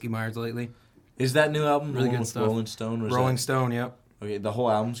by Whiskey Myers lately. Is that new album Really the one good with stuff. Rolling Stone? Or is Rolling that- Stone, yep. Okay, the whole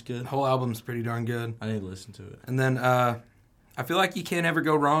album's good. The whole album's pretty darn good. I need to listen to it. And then I feel like you can't ever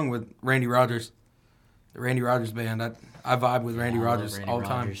go wrong with Randy Rogers. The Randy Rogers Band. I vibe with Randy Yeah, I love Rogers Randy all the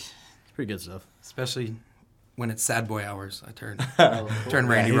time. Rogers. It's pretty good stuff. Especially when it's sad boy hours. I turn Oh, turn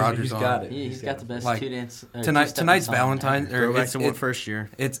cool. Randy he's- Rogers he's on. got it. He's got the best Like, two dance. Tonight's Valentine's. Or Go back it's, to what first year.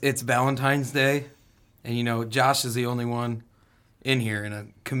 it's Valentine's Day, and Josh is the only one in here in a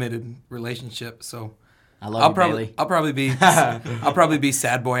committed relationship. So I love I'll you, probably Bailey. I'll probably be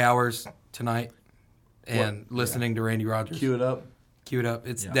sad boy hours tonight, and listening to Randy Rogers. Cue it up. Cue it up.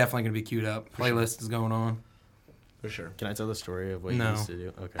 It's Yeah. definitely gonna be queued up. Playlist is going on. For sure. Can I tell the story of what No. you used to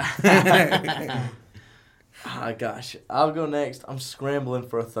do? Okay. Ah, gosh. I'll go next. I'm scrambling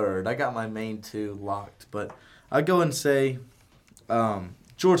for a third. I got my main 2 locked, but I'll go and say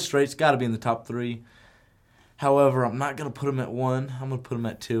George Strait's got to be in the top 3. However, I'm not going to put him at 1. I'm going to put him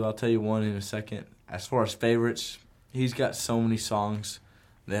at 2. I'll tell you one in a second. As far as favorites, he's got so many songs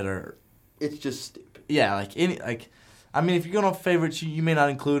that are, It's just stupid. yeah, I mean, if you're going off favorites, you may not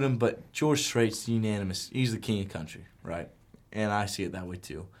include him, but George Strait's unanimous. He's the king of country, right? And I see it that way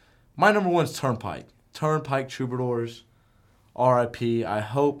too. My number 1's Turnpike. Turnpike Troubadours, R.I.P. I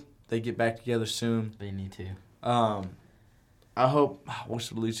hope they get back together soon. They need to. I hope, what's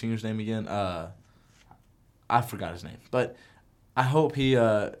the lead singer's name again? I forgot his name. But I hope he,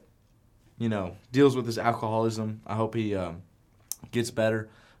 deals with his alcoholism. I hope he gets better.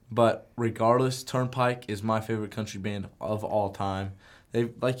 But regardless, Turnpike is my favorite country band of all time. They,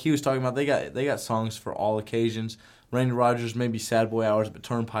 like he was talking about, they got songs for all occasions. Randy Rogers, maybe Sad Boy Hours, but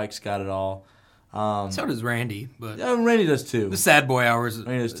Turnpike's got it all. So does Randy, but Yeah, Randy does too. the Sad Boy Hours,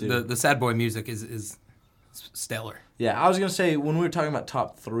 Randy does too. the Sad Boy music is stellar. Yeah, I was going to say, when we were talking about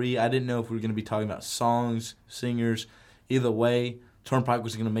top 3, I didn't know if we were going to be talking about songs, singers. Either way, Turnpike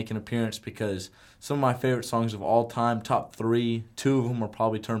was going to make an appearance because some of my favorite songs of all time, top 3, 2 of them are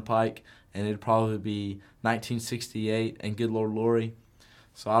probably Turnpike, and it'd probably be 1968 and Good Lord Lori.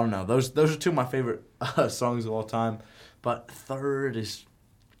 So I don't know. Those are 2 of my favorite songs of all time. But third is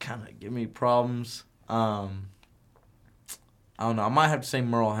kind of giving me problems. I don't know. I might have to say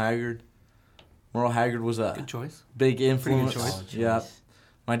Merle Haggard. Merle Haggard was a Good choice. big influence. choice. Solid Yeah, choice.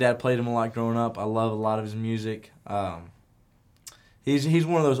 my dad played him a lot growing up. I love a lot of his music. He's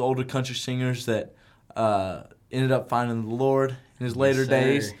one of those older country singers that ended up finding the Lord in his later Yes, sir.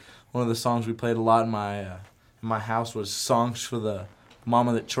 days. One of the songs we played a lot in my house was "Songs for the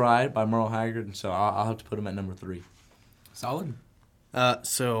Mama That Tried" by Merle Haggard, and so I'll have to put him at number 3. Solid.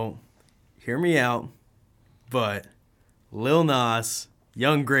 So, hear me out, but Lil Nas,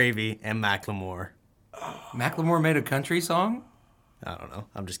 Young Gravy, and Macklemore. Macklemore made a country song. I don't know.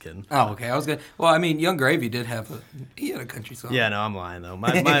 I'm just kidding. Oh, okay. I was gonna. Well, I mean, Young Gravy did have he had a country song. Yeah, no, I'm lying though.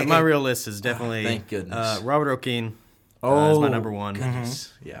 My real list is definitely Thank goodness. Robert O'Keefe is Oh, my number 1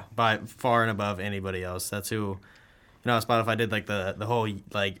 goodness. Yeah. by far and above anybody else. That's who. Spotify did like the whole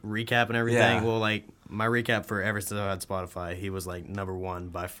like recap and everything. Yeah. Well, like my recap for ever since I had Spotify, he was like number 1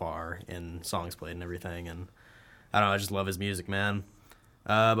 by far in songs played and everything. And I don't know, I just love his music, man.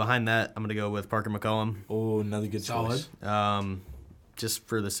 Behind that, I'm gonna go with Parker McCollum. Oh, another good Solid. choice. Just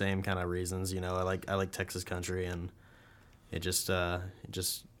for the same kind of reasons, I like Texas country, and it just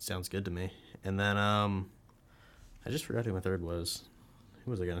sounds good to me. And then I just forgot who my third was.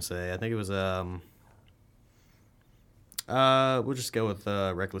 Who was I gonna say? I think it was we'll just go with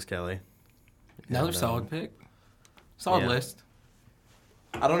Reckless Kelly. Another And, solid pick. Solid yeah. list.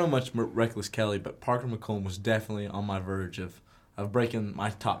 I don't know much Reckless Kelly, but Parker McCollum was definitely on my verge of breaking my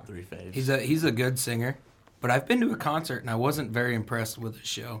top 3 faves. He's a good singer, but I've been to a concert and I wasn't very impressed with his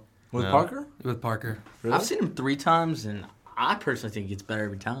show With No. Parker? with Parker. Really? I've seen him 3 times, and I personally think it gets better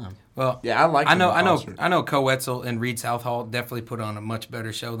every time. Well, Yeah, I like him in concert. I know Co-Wetzel and Reed Southall definitely put on a much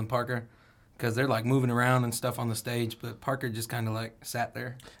better show than Parker because they're like moving around and stuff on the stage, but Parker just kind of like sat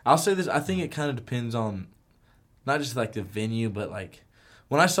there. I'll say this. I think it kind of depends on not just like the venue, but like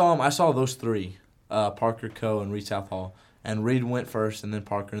when I saw him, I saw those 3, Parker, Co, and Reed Southall. And Reed went first, and then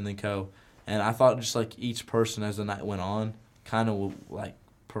Parker, and then Co. And I thought just like each person as the night went on kind of like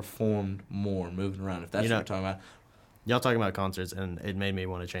performed more, moving around, if that's what you're talking about. Y'all talking about concerts, and it made me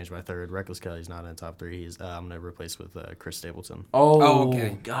want to change my third. Reckless Kelly's not in the top 3. He's I'm gonna replace with Chris Stapleton. Oh,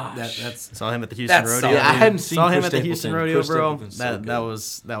 okay. gosh. That's Saw him at the Houston That's Rodeo. solid. Yeah, I hadn't seen Saw him Chris at the Houston Stapleton. Rodeo, Chris bro. Stapleton's so That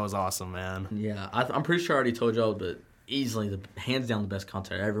good. that was awesome, man. Yeah, I'm pretty sure I already told y'all, but easily the hands down the best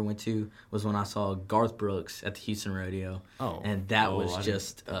concert I ever went to was when I saw Garth Brooks at the Houston Rodeo. Oh. And that Oh, was I didn't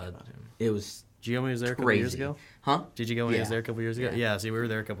just think about him. it was Did you go when he was there a couple years crazy. ago? Huh? Did you go when he was Yeah. there a couple years ago? Yeah. Yeah. See, we were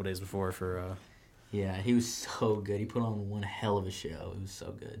there a couple days before for. Yeah, he was so good. He put on one hell of a show. It was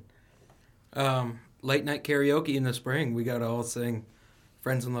so good. late night karaoke in the spring. We got to all sing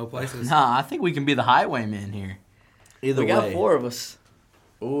 "Friends in Low Places." Nah, I think we can be the highwaymen here. Either we way. got 4 of us.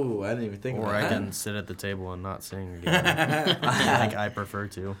 Oh, I didn't even think Or about I that. can sit at the table and not sing again. Like I prefer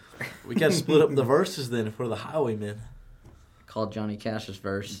to. We got to split up the verses then if we're the highwaymen. Called Johnny Cash's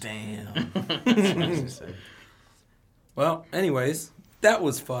verse. Damn. Well, anyways, that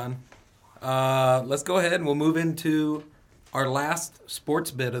was fun. Let's go ahead and we'll move into our last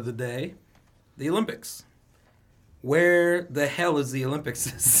sports bit of the day, the Olympics. Where the hell is the Olympics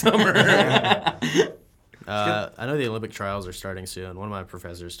this summer? I know the Olympic trials are starting soon. One of my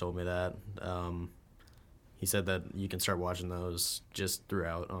professors told me that. He said that you can start watching those just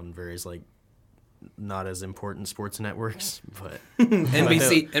throughout on various like not as important sports networks, but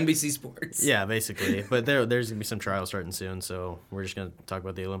NBC Sports. yeah, basically. But there's gonna be some trials starting soon, so we're just gonna talk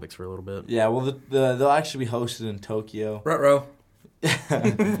about the Olympics for a little bit. Yeah, well, they'll actually be hosted in Tokyo. Ruh-roh. I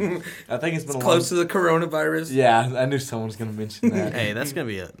think it's been Close to the coronavirus. Yeah, I knew someone was going to mention that. Hey, that's gonna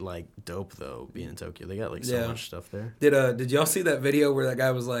be like dope though, being in Tokyo. They got like so Yeah. much stuff there. Did y'all see that video where that guy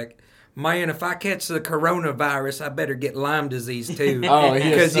was like, "Man, if I catch the coronavirus, I better get Lyme disease too, Oh, yes,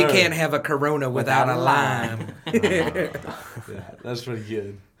 because you sir. can't have a corona without a Lyme." Yeah, that's pretty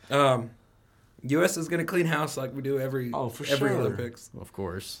good. U.S. is gonna clean house like we do every for every sure. Olympics. Of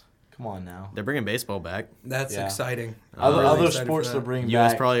course, Come on now. they're bringing baseball back. That's Yeah. exciting. Other, I'm really other excited sports for they're that. bringing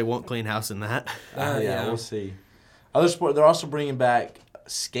U.S. back. probably won't clean house in that. Yeah. We'll see. Other sport, they're also bringing back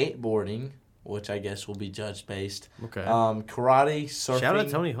skateboarding, which I guess will be judge based. Okay. Karate, surfing. Shout out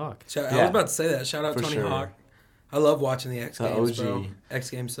Tony Hawk. I was Yeah. about to say that. Shout out For Tony sure. Hawk. I love watching the X The Games, OG. bro. X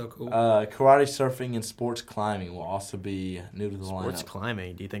Games so cool. Karate, surfing, and sports climbing will also be new to the Sports lineup.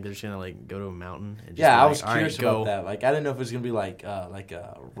 climbing. Do you think they're just gonna like go to a mountain? And just Yeah, be I like, was "All right, curious go." about that. Like, I didn't know if it was gonna be like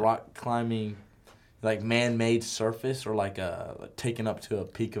rock climbing, like man-made surface, or like taken up to a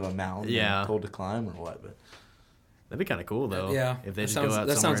peak of a mountain. Yeah. and told to climb or what. But That'd be kind of cool though. yeah, If they that just sounds, go out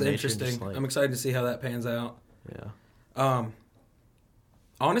that somewhere sounds in nature and interesting. just, like, I'm excited to see how that pans out. yeah.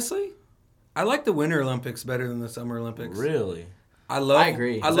 Honestly, I like the Winter Olympics better than the Summer Olympics. really, I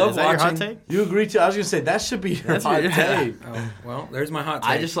agree. I Is love Is that your watching. hot take? you agree to? I was gonna say that should be your That's hot your- take. Oh, well, there's my hot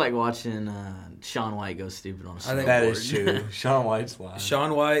take. I just like watching Sean White go stupid on a I think- snowboard. That is true. Shaun White's live.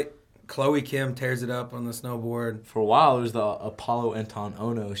 Shaun White, Chloe Kim tears it up on the snowboard. For a while, it was the Apollo Anton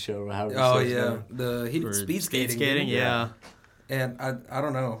Ono show. Or however Oh it says yeah, there. he For did speed skating. skating, didn't he? yeah. And I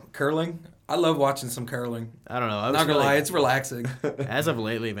don't know, curling. I love watching some curling. I don't know. I I'm was not gonna lie, like, it's relaxing. as of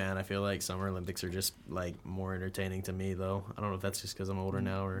lately, man, I feel like Summer Olympics are just like more entertaining to me, though. I don't know if that's just because I'm older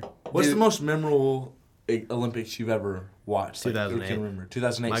now or What's Dude. the most memorable Olympics you've ever watched? Like, 2008. you can remember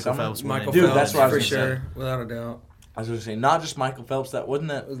 2008 Michael summer? Phelps. Michael Dude, Phelps, that's what I was for gonna say. sure, without a doubt. I was going to say, not just Michael Phelps. That wasn't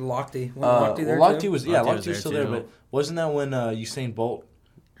that. It was Lochte. Wasn't Lochte there Lochte too? was Lochte was Lochte there was still too. there, but wasn't that when Usain Bolt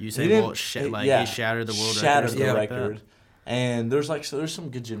Usain didn't- Bolt yeah, he shattered the world shattered record. or the something like that. record? And there's there's some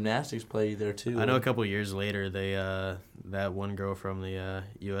good gymnastics play there too. I know a couple years later, they that one girl from the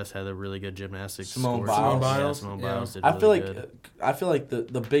U.S. had a really good gymnastics. Simone sport. Biles. Simone Biles? Yeah, Simone Yeah. Biles did I really feel like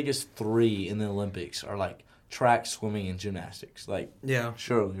good. the biggest three in the Olympics are like track, swimming, and gymnastics. Like Yeah.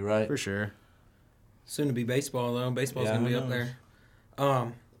 surely, right? For sure. Soon to be baseball though. Baseball's Yeah, gonna be who up knows?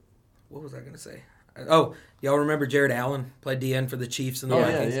 there. What was I gonna say? Oh, y'all remember Jared Allen played DN for the Chiefs in the Oh,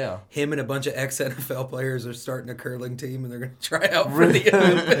 yeah, Vikings? yeah. Him and a bunch of ex NFL players are starting a curling team, and they're gonna try out for the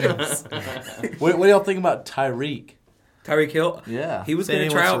Olympics. What do y'all think about Tyreek? Tyreek Hill. Yeah, He was Saying going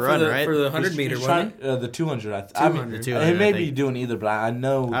he to try wants out to for run, the right? for the 100 meter, He's wasn't he? trying, the 200. I 200. The 200, he may I be think. doing either, but I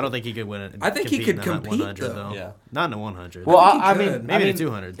know. I don't think he could win it. I think he compete could in the compete, 100, though. Yeah. Not in the 100. Well, I think he I could. mean, maybe in the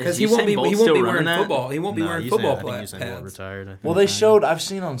 200. Because Is he won't be Usain Bolt he won't still be wearing running that? football. He won't be No, wearing Usain- football I think Usain Bolt pads. retired. I think. Well, they showed. I've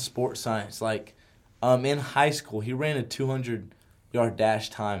seen on Sports Science, like, in high school, he ran a 200-yard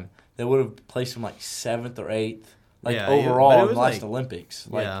dash time that would have placed him like 7th or 8th, like Yeah, but it overall in was the last like- Olympics.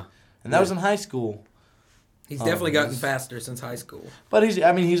 Like, yeah. and that was in high school. He's definitely gotten he's- faster since high school. But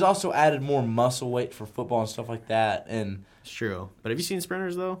he's also added more muscle weight for football and stuff like that. And It's true. But have you seen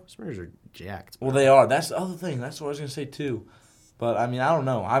sprinters, though? Sprinters are jacked. well, they are. That's the other thing. That's what I was gonna say too. But I mean, I don't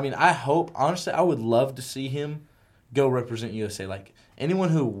know. I mean, I hope honestly, I would love to see him go represent USA. Like anyone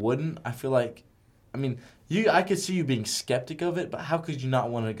who wouldn't, I feel like, I mean, I could see you being skeptic of it, but how could you not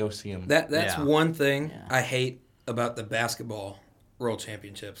want to go see him? That's Yeah. one thing Yeah. I hate about the basketball World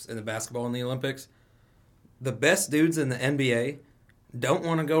Championships and the basketball in the Olympics. The best dudes in the NBA don't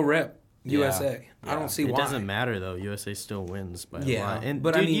want to go rep USA. I Yeah. don't see It why. doesn't matter though. USA still wins by Yeah, a lot. And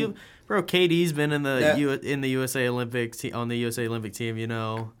but I dude, mean- bro, KD's been in the That- in the USA Olympics on the USA Olympic team. You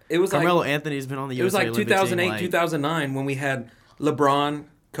know, It was Carmelo like Anthony's been on the it was USA like Olympic 2008, team. Like, 2009 when we had LeBron,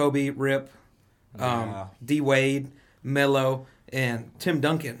 Kobe, Rip, Yeah. D Wade, Melo, and Tim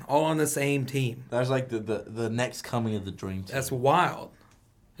Duncan all on the same team. That was like the next coming of the dream team. That's wild.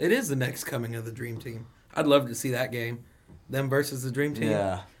 It is the next coming of the Dream Team. I'd love to see that game. Them versus the Dream Team.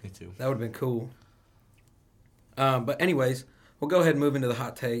 yeah, me too. That would have been cool. But anyways, we'll go ahead and move into the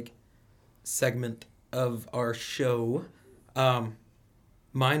hot take segment of our show.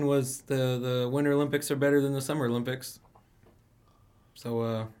 Mine was the Winter Olympics are better than the Summer Olympics.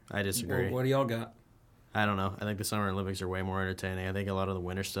 So I disagree. what do y'all got? I don't know. I think the Summer Olympics are way more entertaining. I think a lot of the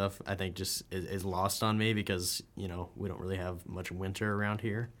winter stuff, I think, just is lost on me because, you know, we don't really have much winter around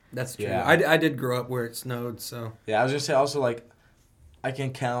here. That's true. Yeah. I did grow up where it snowed, so Yeah, I was gonna say also like, I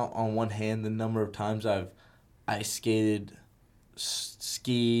can count on one hand the number of times I've ice skated,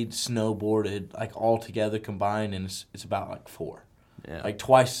 skied, snowboarded, like all together combined, and it's about like 4. Yeah. Like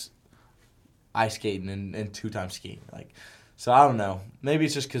twice ice skating and 2 times skiing. Like, so I don't know. Maybe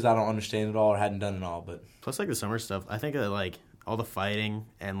it's just because I don't understand it all or hadn't done it all. But Plus, like, the summer stuff, I think that, like, all the fighting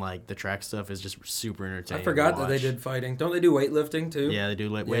and, like, the track stuff is just super entertaining. I forgot to that they watch. did fighting. Don't they do weightlifting too? Yeah, they do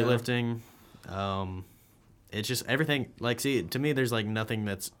Yeah. weightlifting. It's just everything. Like, see, to me, there's, like, nothing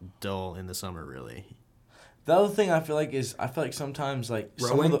that's dull in the summer, really. the other thing I feel like sometimes like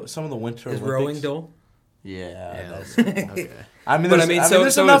Rowing? some of the winter Is Olympics, rowing dull? Yeah, that's. Okay. I mean, But there's, I mean, I mean, so-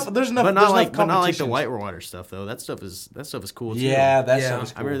 there's so enough. is- There's enough. But there's not like, enough but not like the competitions. whitewater stuff though. That stuff is cool too. Yeah, that Yeah. stuff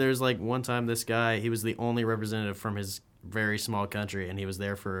is I cool. remember there was like one time this guy, he was the only representative from his very small country, and he was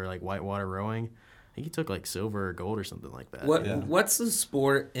there for like whitewater rowing. I think he took like silver or gold or something like that. What Yeah. What's the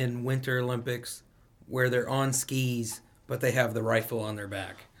sport in Winter Olympics where they're on skis but they have the rifle on their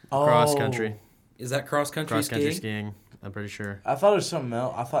back? Cross country. Is that cross country Cross country skiing? skiing. I'm pretty sure. I thought it was something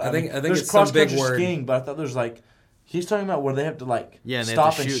else. I think there's it's some big cross-country word. skiing, but I thought there's like he's talking about where they have to like Yeah, and they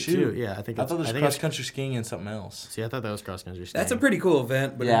stop have to and shoot, shoot. too. Yeah, I think I it's, thought there's I think cross it's, country skiing and something else. see, I thought that was cross country skiing. That's a pretty cool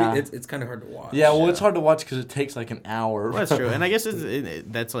event, but Yeah. it's kind of hard to watch. Yeah, well, it's hard to watch because it takes like an hour. Well, that's true, and I guess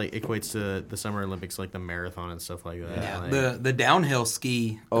that's like equates to the Summer Olympics, like the marathon and stuff like that. Yeah, Like, the downhill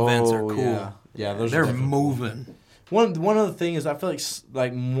ski events are cool. Yeah, those They're are definitely- moving. One other thing is I feel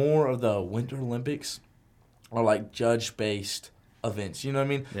like more of the Winter Olympics are like judge based events. You know what I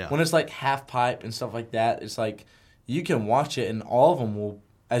mean? Yeah. When it's like half pipe and stuff like that, it's like you can watch it and all of them will,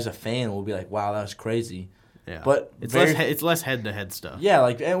 as a fan, will be like, "Wow, that was crazy." yeah, But it's very- it's less head to head stuff. Yeah,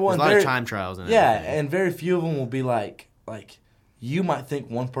 like and There's a lot of time trials and Yeah, everything. and very few of them will be like you might think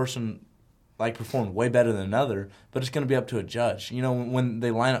one person like performed way better than another, but it's going to be up to a judge. You know, when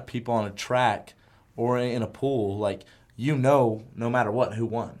they line up people on a track or in a pool, like no matter what, who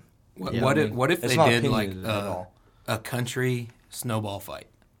won. What, You know what I if mean? what if It's they not did like opinionated at all. a country snowball fight?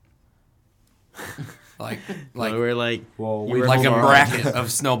 like Like we're like, Well, you we were like a hold on. bracket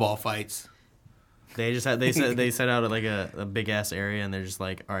of snowball fights. They just had they set out like a big ass area, and they're just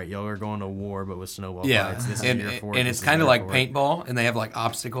like, all right, y'all are going to war, but with snowball Yeah, fights. This is and your fort, and this it's is kind of their like fort. paintball, and they have like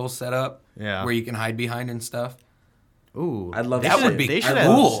obstacles set up Yeah. where you can hide behind and stuff. Ooh, I'd love they to should- see it. be They should I'd have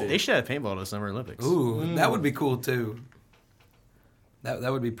love to see it. They should have paintball at the Summer Olympics. Ooh, that would be cool too.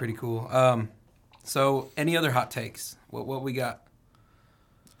 That would be pretty cool. So any other hot takes? What we got?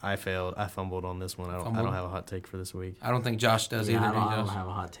 I failed. I fumbled on this one. I Fumbled? don't have a hot take for this week. I don't think Josh does Yeah, either. I He don't does. have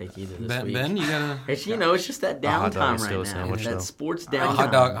a hot take either this Ben, week. Ben, you gotta It's it's just that A hot dog downtime is still a right now. sandwich, That though. sports I downtime.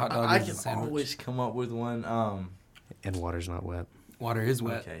 Hot dog I is a can sandwich. always come up with one. And water's not wet. Water is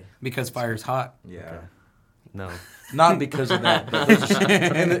wet Okay. because fire's hot. Yeah. No. Not because of that, but those are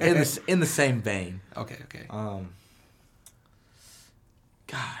in the same vein. Okay.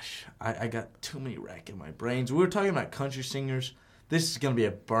 Gosh, I got too many racking my brains. We were talking about country singers. This is going to be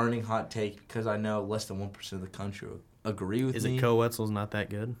a burning hot take because I know less than 1% of the country will agree with Is me. it Co Wetzel's not that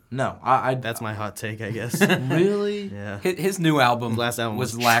good? No, I That's my hot take, I guess. really. Yeah. His new album, His last album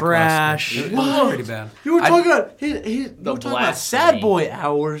was lackluster. trash. It was pretty bad. You were I- talking about you were talking about blasphemy. Sad Boy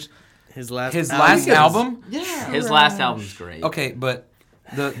Hours. His last His last album. Yeah. His last album's great. Okay, but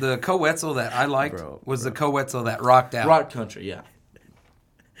the Co Wetzel that I liked Bro, was the Co Wetzel that rocked out. Rock country, yeah.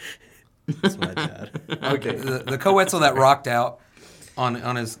 That's my dad. Okay. The Co Wetzel that rocked out on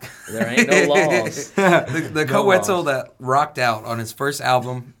his. There ain't no laws. The Co Wetzel laws. that rocked out on his first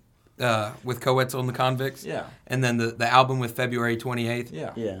album with Co Wetzel and the Convicts. Yeah. And then the album with February 28th.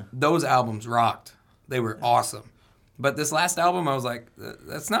 Yeah. Yeah. Those albums rocked. They were awesome. But this last album, I was like,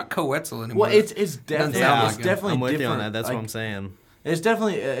 that's not Co Wetzel anymore. Well, it's Doesn't definitely sound it's like it. definitely I'm with different. you on that. That's like, what I'm saying. It's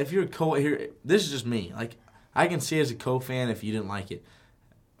definitely if you're a co here. This is just me. Like I can see as a co fan if you didn't like it.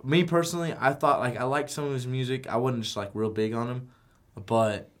 Me personally, I thought like I liked some of his music. I wasn't just like real big on him,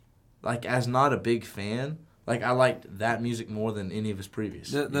 but like as not a big fan, like I liked that music more than any of his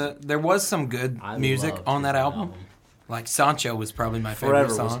previous. There was some good I music loved on that his album. Like Sancho was probably my favorite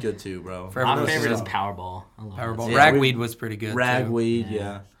Forever song. was good too, bro. Forever My was favorite good. is Powerball. I love Powerball. that. Yeah, Ragweed was pretty good too. Ragweed, Yeah.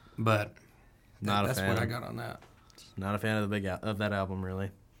 yeah. But Not a that's fan. what I got on that. Not a fan of of that album, really.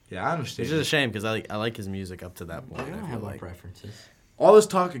 Yeah, I understand. Which is a shame because I like his music up to that point. I don't I feel have no like preferences. All this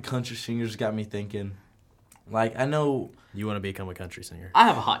talk of country singers got me thinking. Like I know. you want to become a country singer. I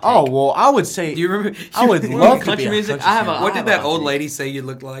have a hot take. Oh well, I would say. Do you remember? I would Remember love to country be a music? country I have singer. a- What I did have that hot old take. lady say you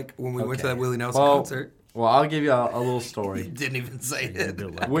looked like when we went to Okay. that Willie Nelson Well, concert? Well, I'll give you a little story. Didn't even say Yeah, it.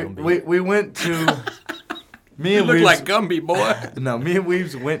 good luck, we, Gumby. we went to. Me You and look Weaves, like Gumby, boy. No, me and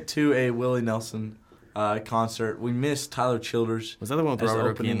Weaves went to a Willie Nelson concert. We missed Tyler Childers. Was that the one with as Robert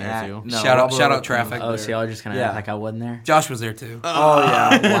opening Opening there act. too? No, Shout out- Robert shout out Opening Traffic. was Oh, there. so y'all just gonna Yeah. act like I wasn't there? Josh was there too. Oh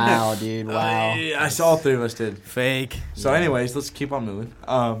yeah. Wow, dude. Wow. I saw all three of us did. Fake. So, anyways, let's keep on moving.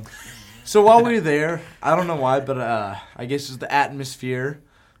 So while we were there, I don't know why, but I guess it's the atmosphere.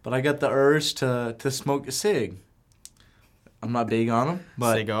 But I got the urge to smoke a cig. I'm not big on them,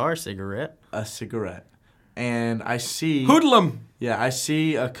 but Cigar, cigarette. a cigarette. And I see, Hoodlum. I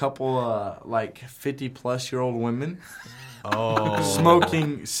see a couple like 50-plus-year-old women Oh.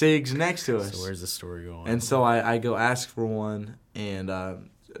 smoking cigs next to us. So where's the story going? And so I go ask for one, and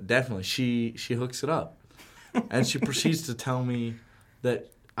definitely she hooks it up, and she proceeds to tell me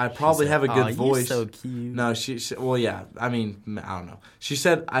that I probably have a good voice. You're so cute. No, she well, yeah. I mean, I don't know. She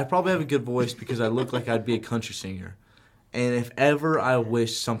said I probably have a good voice because I look like I'd be a country singer, and if ever I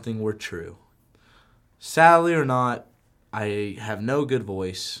wish something were true, sadly or not, I have no good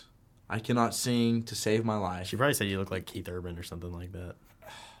voice. I cannot sing to save my life. She probably said you look like Keith Urban or something like that.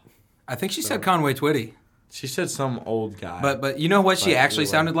 I think she said Conway Twitty. She said some old guy. But you know what she But actually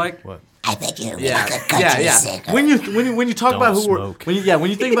anyway. sounded like? What? I bet you Yeah, like a country yeah. singer. When you talk Don't about who smoke. when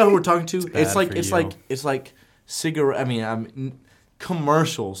you think about who we're talking to, it's bad like for it's like cigarette. I mean,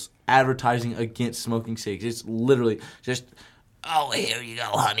 commercials advertising against smoking cigs. It's literally just Oh, here you go,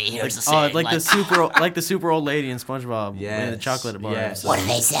 honey. Here's a Oh, cig. like the super old lady in SpongeBob with the chocolate bar. yes. What are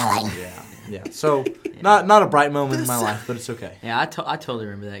they selling? yeah. So not a bright moment in my life, but it's okay. Yeah, I totally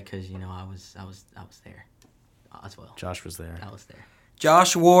remember that because I was there as well. Josh was there. I was there.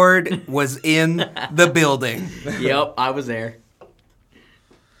 Josh Ward was in the building. Yep, I was there.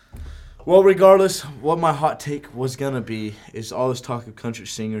 Well, regardless, what my hot take was gonna be is all this talk of country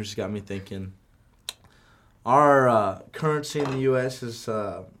singers got me thinking. Our currency in the U.S. is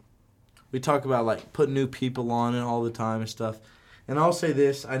we talk about like putting new people on it all the time and stuff. And I'll say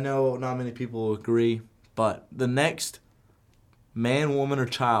this: I know not many people will agree, but the next man, woman, or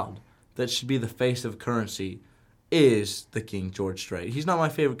child that should be the face of currency is the King George Strait. He's not my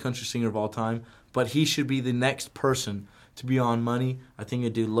favorite country singer of all time, but he should be the next person to be on money. I think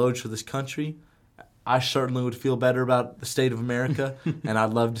he'd do loads for this country. I certainly would feel better about the state of America, and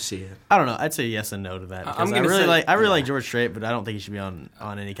I'd love to see it. I don't know. I'd say yes and no to that. I'm Because gonna say- I really like George Strait, but I don't think he should be on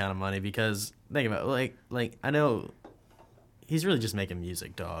any kind of money because think about it, like I know he's really just making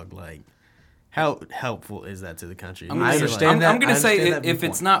music, dog. Like how helpful is that to the country? I'm I gonna- understand that. I'm gonna I say understand that if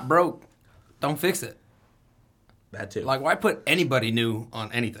viewpoint. it's not broke, don't fix it. That too. Like, why put anybody new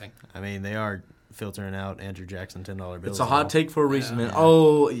on anything? I mean, they are filtering out Andrew Jackson $10 bills. It's a hot now. take for a reason, man.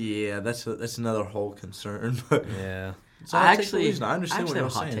 Oh yeah, that's another whole concern. But Yeah. it's a hot I take for a actually, reason. I understand what have you're a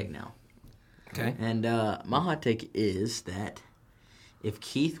hot saying. take now. Okay. And my hot take is that if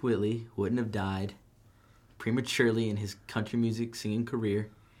Keith Whitley wouldn't have died prematurely in his country music singing career,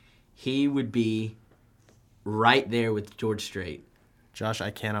 he would be right there with George Strait. Josh,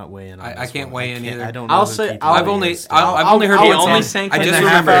 I cannot weigh in on I this can't one. weigh in either. I don't know I'll who say- Keith I'll- I've Whitley only is. I've only heard I'll one only song. sang I Country just It's been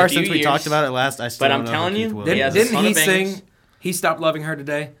remember. a few it. hours since we years. talked about it last. I still But don't I'm know telling who you, Keith Whitley he is. has a Didn't ton he of bangers. sing "He Stopped Loving Her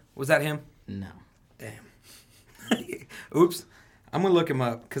Today"? Was that him? No. Oops. I'm gonna look him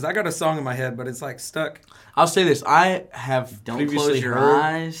up because I got a song in my head, but it's like stuck. I'll say this: I have Don't previously close your heard.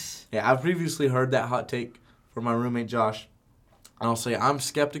 eyes. Yeah, I've previously heard that hot take from my roommate Josh. And I'll say I'm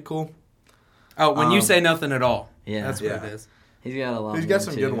skeptical. Oh, when you Um, say nothing at all. Yeah. That's what Yeah. it is. He's got a lot. He's more got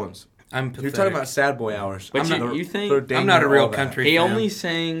some too. good ones. I'm You're pathetic. talking about sad boy hours. But I'm not- you think- they're I'm dangling not a real all that. country He fan. only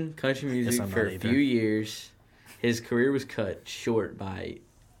sang country music I'm for not a either. few years. His career was cut short by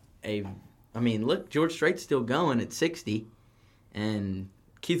I mean, look, George Strait's still going at 60, and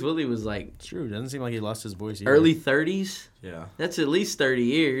Keith Whitley was like It's true. It doesn't seem like he lost his voice either. early 30s. Yeah. That's at least 30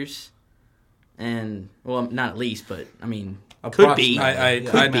 years. And well, not at least, but I mean, could be. Approximately. I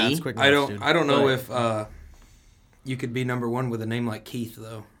Could be. Quick I maths, don't dude. I don't know But- if you could be number one with a name like Keith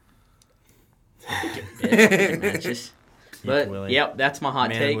though. Yeah, matches. But Willie. yep, that's my hot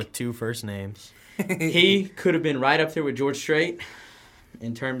Man take. with two first names. He could have been right up there with George Strait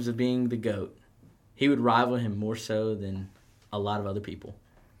in terms of being the GOAT. He would rival him more so than a lot of other people.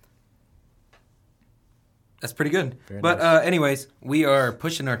 That's pretty good. Very But nice. anyways, we are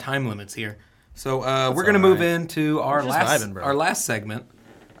pushing our time limits here, so we're gonna all move right. into our We're just last vibing, bro. our last segment.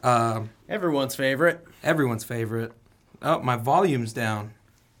 Everyone's favorite. Everyone's favorite. Oh, my volume's down.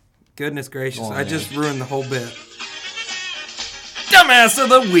 Goodness gracious! Oh, I man. just ruined the whole bit. Dumbass of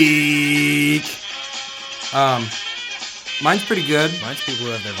the week. Mine's pretty good. Mine's people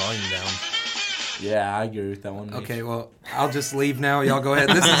who have their volume down. Yeah, I agree with that one. Mitch. Okay, well, I'll just leave now. Y'all go ahead.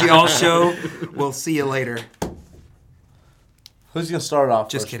 This is y'all show. We'll see you later. Who's gonna start off?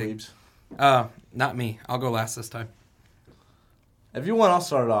 Just first, kidding. Weebs? Not me. I'll go last this time. If you want, I'll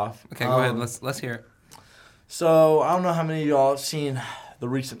start it off. Okay, go ahead. Let's hear it. So I don't know how many of y'all have seen the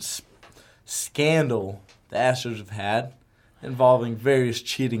recent scandal the Astros have had involving various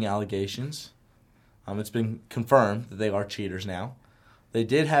cheating allegations. It's been confirmed that they are cheaters now. They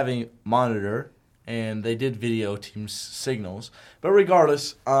did have a monitor and they did video teams' signals. But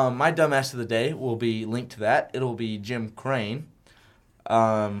regardless, my dumbass of the day will be linked to that. It'll be Jim Crane.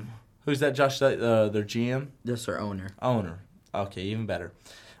 Who's that, Josh? Their GM? That's our owner. Owner. Okay, even better.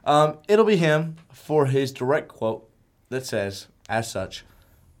 It'll be him for his direct quote that says, as such,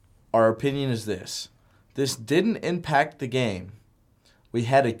 our opinion is this. This didn't impact the game. We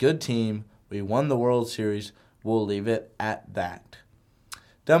had a good team. We won the World Series. We'll leave it at that.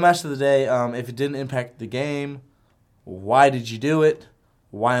 Dumbass of the day, if it didn't impact the game, why did you do it?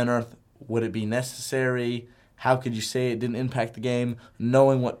 Why on earth would it be necessary? How could you say it didn't impact the game?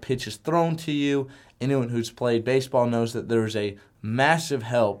 Knowing what pitch is thrown to you, anyone who's played baseball knows that there's a massive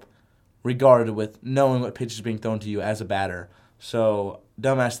help regarded with knowing what pitch is being thrown to you as a batter. So,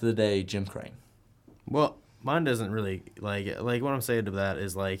 dumbass of the day, Jim Crane. Well, mine doesn't really like what I'm saying to that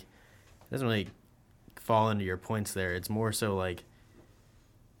is like doesn't really fall into your points there. It's more so like,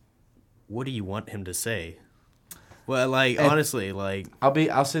 what do you want him to say? Well, like, honestly, like,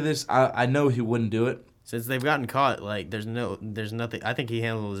 I'll say this. I know he wouldn't do it. since they've gotten caught, like, there's nothing. I think he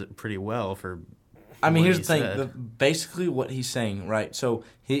handles it pretty well for. I mean, what here's he the thing. said. Basically, what he's saying, right? So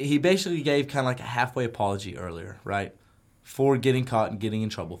he basically gave kind of like a halfway apology earlier, right, for getting caught and getting in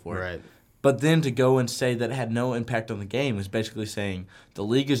trouble for it. Right. But then to go and say that it had no impact on the game is basically saying the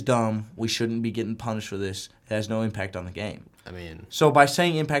league is dumb. We shouldn't be getting punished for this. It has no impact on the game. I mean, So by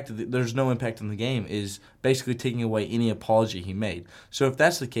saying there's no impact on the game is basically taking away any apology he made. So if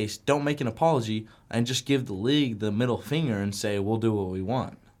that's the case, don't make an apology and just give the league the middle finger and say we'll do what we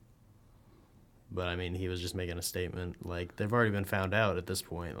want. but I mean, he was just making a statement. Like, they've already been found out at this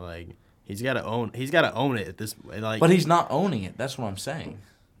point. Like, he's got to own it at this. Like, But he's not owning it. That's what I'm saying.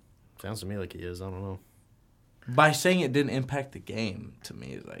 sounds to me like he is. I don't know. By saying it didn't impact the game, to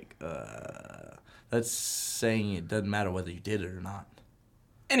me, is like, that's saying it doesn't matter whether you did it or not.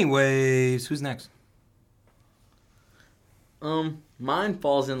 Anyways, who's next? Mine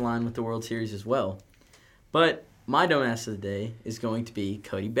falls in line with the World Series as well. But my dumbass of the day is going to be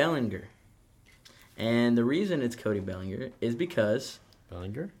Cody Bellinger. And the reason it's Cody Bellinger is because,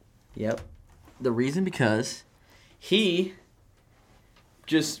 Bellinger? yep, the reason because he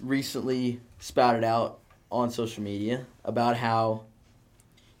just recently spouted out on social media about how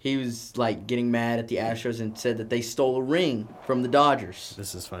he was like getting mad at the Astros and said that they stole a ring from the Dodgers.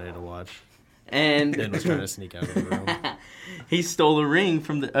 This is funny to watch. And Ben was trying to sneak out of the room. he stole a ring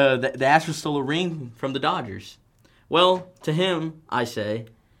from the Astros stole a ring from the Dodgers. Well, to him, I say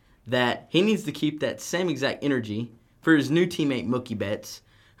that he needs to keep that same exact energy for his new teammate Mookie Betts,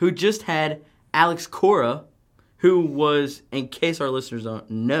 who just had Alex Cora, who was, in case our listeners don't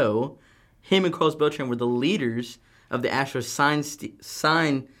know, him and Carlos Beltran were the leaders of the Astros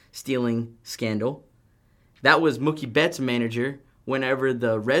sign stealing scandal. That was Mookie Betts' manager whenever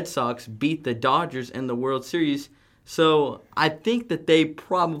the Red Sox beat the Dodgers in the World Series. So I think that they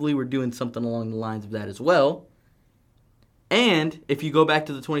probably were doing something along the lines of that as well. And if you go back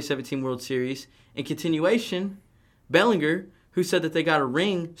to the 2017 World Series, in continuation, Bellinger, who said that they got a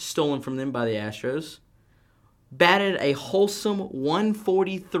ring stolen from them by the Astros, batted a wholesome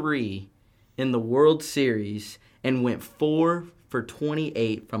 143 in the World Series and went 4 for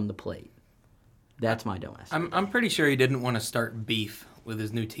 28 from the plate. That's my dumbass. I'm pretty sure he didn't want to start beef with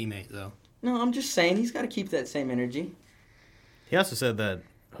his new teammate, though. No, I'm just saying he's got to keep that same energy. He also said that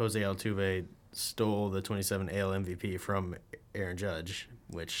Jose Altuve stole the 27 AL MVP from Aaron Judge,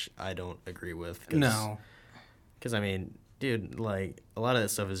 which I don't agree with. No. Because, I mean, dude, like, a lot of that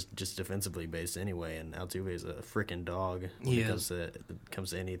stuff is just defensively based anyway, and Altuve is a freaking dog when He it is. comes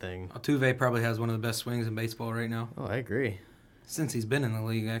to anything. Altuve probably has one of the best swings in baseball right now. Oh, I agree. Since he's been in the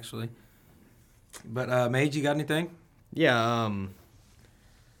league, actually. But, Mage, you got anything? Yeah,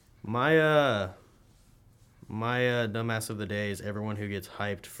 my dumbass of the day is everyone who gets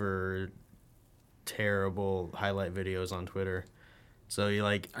hyped for terrible highlight videos on Twitter. So you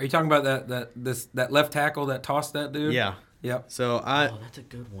like, Are you talking about that left tackle that tossed that dude? yeah. Yep. So Oh, that's a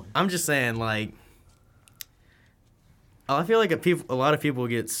good one. I'm just saying, like, I feel like a lot of people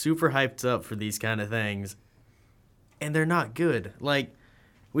get super hyped up for these kind of things, and they're not good. Like,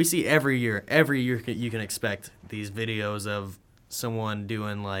 we see every year you can expect these videos of someone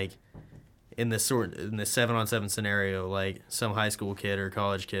doing, like, in this 7-on-7 scenario, like some high school kid or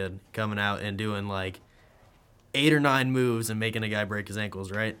college kid coming out and doing like 8 or 9 moves and making a guy break his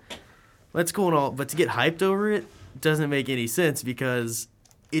ankles, right? That's cool and all, but to get hyped over it doesn't make any sense because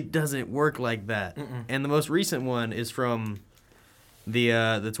it doesn't work like that. Mm-mm. And the most recent one is from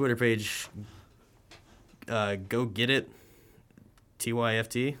the Twitter page Go Get It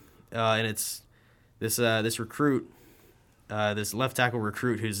TYFT, and it's this recruit. This left tackle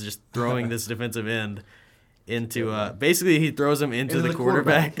recruit who's just throwing this defensive end into basically he throws him into the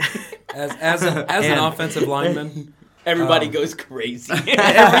quarterback. As an offensive lineman. Everybody goes crazy.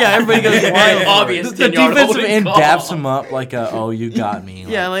 Everybody goes wild. Obvious The 10-yard defensive holding end call. daps him up like, oh, you got me.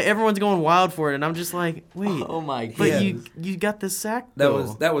 Yeah, like everyone's going wild for it, and I'm just like, wait, Oh my god. but Yeah. you got the sack.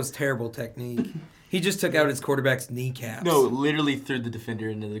 That though. was terrible technique. He just took out his quarterback's kneecaps. No, literally threw the defender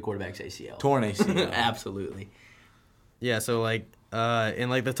into the quarterback's ACL. Torn ACL. Absolutely. Yeah, so like,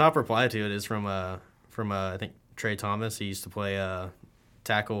 and like the top reply to it is from I think Trey Thomas. He used to play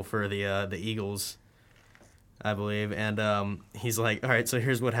tackle for the Eagles, I believe, and he's like, all right, so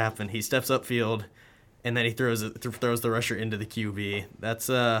here's what happened. He steps upfield, and then he throws the rusher into the QB. That's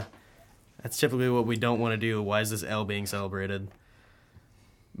typically what we don't want to do. Why is this L being celebrated?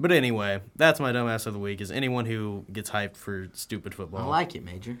 But anyway, that's my dumbass of the week. Is anyone who gets hyped for stupid football. I like it,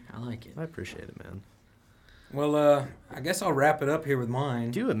 Major. I like it. I appreciate it, man. Well, I guess I'll wrap it up here with mine.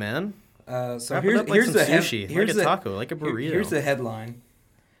 Do it, man. So Wrap it up like here's some the sushi, like a taco, like a burrito. Here's the headline: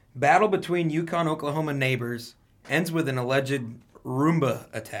 Battle between Yukon, Oklahoma neighbors ends with an alleged Roomba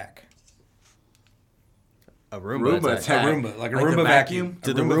attack. A Roomba attack. attack. A Roomba, like a Like the Roomba vacuum. vacuum?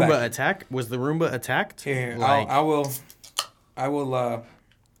 Did the Roomba attack? Was the Roomba attacked? Here, Like- I'll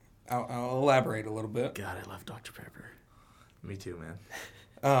elaborate a little bit. God, I love Dr. Pepper. Me too,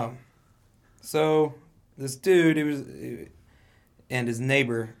 man. So this dude, and his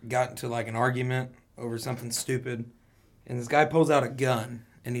neighbor got into like an argument over something stupid, and this guy pulls out a gun,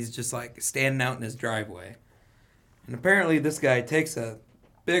 and he's just like standing out in his driveway, and apparently this guy takes a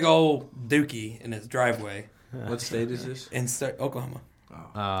big old dookie in his driveway What state is this? and Oklahoma.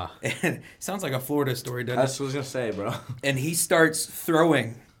 And it sounds like a Florida story, doesn't That's it? what I was gonna say, bro. And he starts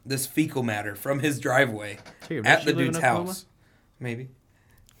throwing this fecal matter from his driveway Jacob, at don't the you live in dude's Oklahoma? house. Maybe.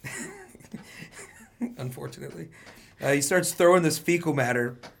 Unfortunately. He starts throwing this fecal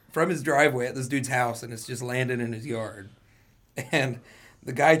matter from his driveway at this dude's house, and it's just landing in his yard. And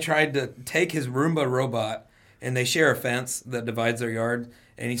the guy tried to take his Roomba robot, and they share a fence that divides their yard,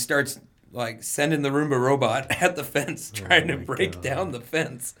 and he starts like sending the Roomba robot at the fence, trying to break down the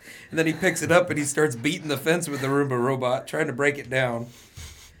fence. And then he picks it up and he starts beating the fence with the Roomba robot, trying to break it down.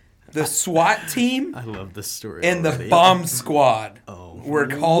 The SWAT team I love this story. and the already. bomb squad Oh. were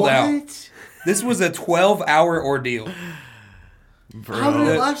called out. This was a 12-hour ordeal. How did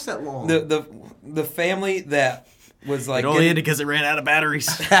The- it last that long? The family that was like It only getting, ended because it ran out of batteries.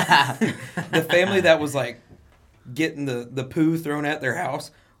 the family that was like getting the poo thrown at their house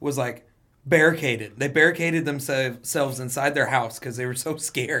was like barricaded. They barricaded themselves inside their house because they were so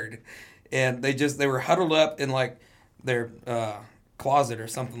scared, and they were huddled up in like their closet or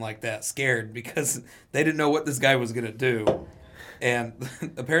something like that, scared because they didn't know what this guy was gonna do. And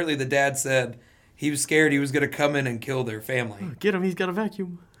apparently the dad said he was scared he was gonna come in and kill their family. Get him, he's got a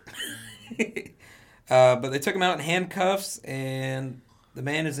vacuum. But they took him out in handcuffs, and the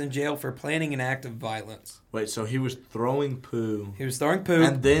man is in jail for planning an act of violence. Wait, so he was throwing poo He was throwing poo,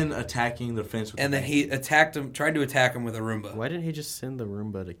 and then attacking the fence with and the then he attacked him, tried to attack him with a Roomba. Why didn't he just send the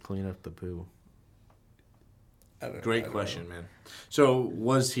Roomba to clean up the poo? I don't- I Great don't question, man. So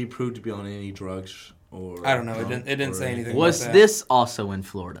was he proved to be on any drugs or? know. I don't know. It drunk didn't or say anything. Was about that. this also in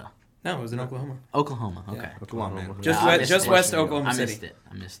Florida? No, it was in Oklahoma. Oklahoma. Okay. Yeah. Come on, man. Just I west, missed just it. west of Oklahoma I City. missed it.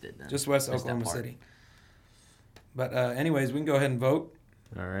 I missed it then. Just west of Missed that Oklahoma part. City. But anyways, we can go ahead and vote.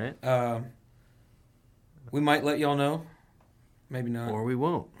 All right. We might let y'all know. Maybe not. Or we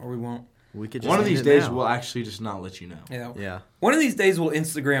won't. Or we won't. We could just One of end these it days now. we'll actually just not let you know. Yeah. Yeah. One of these days we'll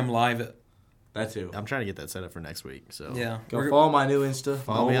Instagram live it. That too. I'm trying to get that set up for next week. So Yeah. Go We're- follow my new Insta.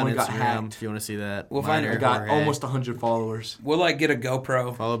 follow My me on one got Instagram hacked. if you want to see that. We'll find Minor it. I got Jorge. almost 100 followers. We'll like get a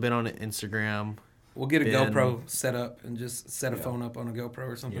GoPro. Follow Ben on Instagram. We'll get a Ben. GoPro set up and just set a Yeah. phone up on a GoPro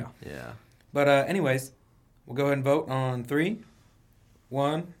or something. Yeah. Yeah. But anyways, we'll go ahead and vote on 3.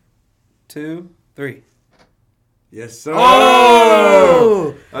 1, 2, 3. Yes, sir.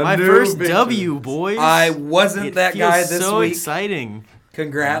 Oh! A My new first victory. W, boys. I wasn't It that feels guy this so week. exciting.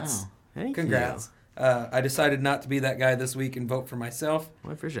 Congrats. Wow. Thank Congrats. I decided not to be that guy this week and vote for myself. you.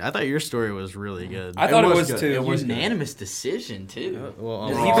 Well, I appreciate it. I thought your story was really good. I thought it was good. too. It was Unanimous decision too. Well,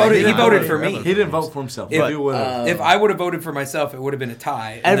 He overall, voted- he I voted voted for me. He didn't vote for himself. If- But he would have. If I would have voted for myself, it would have been a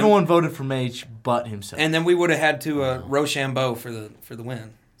tie. And then- Everyone voted for Mage but himself. and then we would have had to Rochambeau for the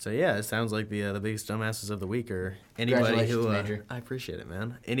win. So yeah, it sounds like the biggest dumbasses of the week or anybody who Congratulations, Major. I appreciate it,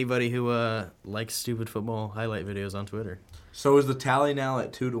 man. Anybody who likes stupid football highlight videos on Twitter. So is the tally now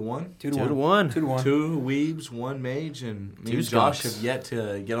at 2-1? 2 to 2 to 1. 1. 2 to 1. 2 Weebs, 1 Mage, and me Two and Josh skunks. have yet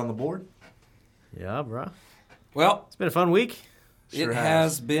to get on the board. Yeah, bro. Well, It's been a fun week. Sure it has.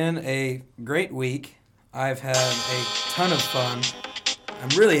 has been a great week. I've had a ton of fun.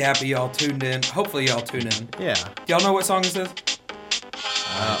 I'm really happy y'all tuned in. Hopefully y'all tune in. Yeah. Y'all know what song this is?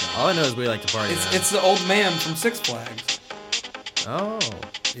 All I know is we like to party. man. It's the old man from Six Flags. Oh.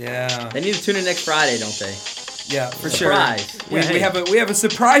 Yeah. They need to tune in next Friday, don't they? Yeah, for sure. Surprise. We, Yeah, we have a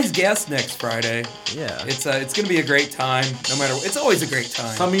surprise guest next Friday. Yeah. It's gonna be a great time. No matter it's always a great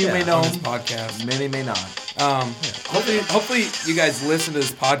time. Some of you may Yeah, know on this him, podcast. many may not. Hopefully you guys listen to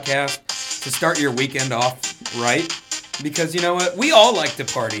this podcast to start your weekend off right, because you know what, we all like to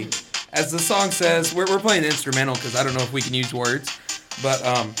party. As the song says, we're playing the instrumental because I don't know if we can use words, but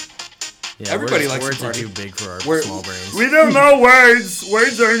yeah, everybody words, likes to words are party. too big for our We're- small brains. we don't know words.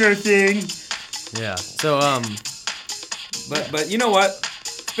 Words aren't our thing. Yeah. So But you know what?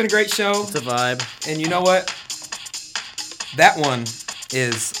 It's been a great show, it's a vibe. and you know what? That one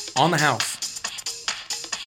is on the house.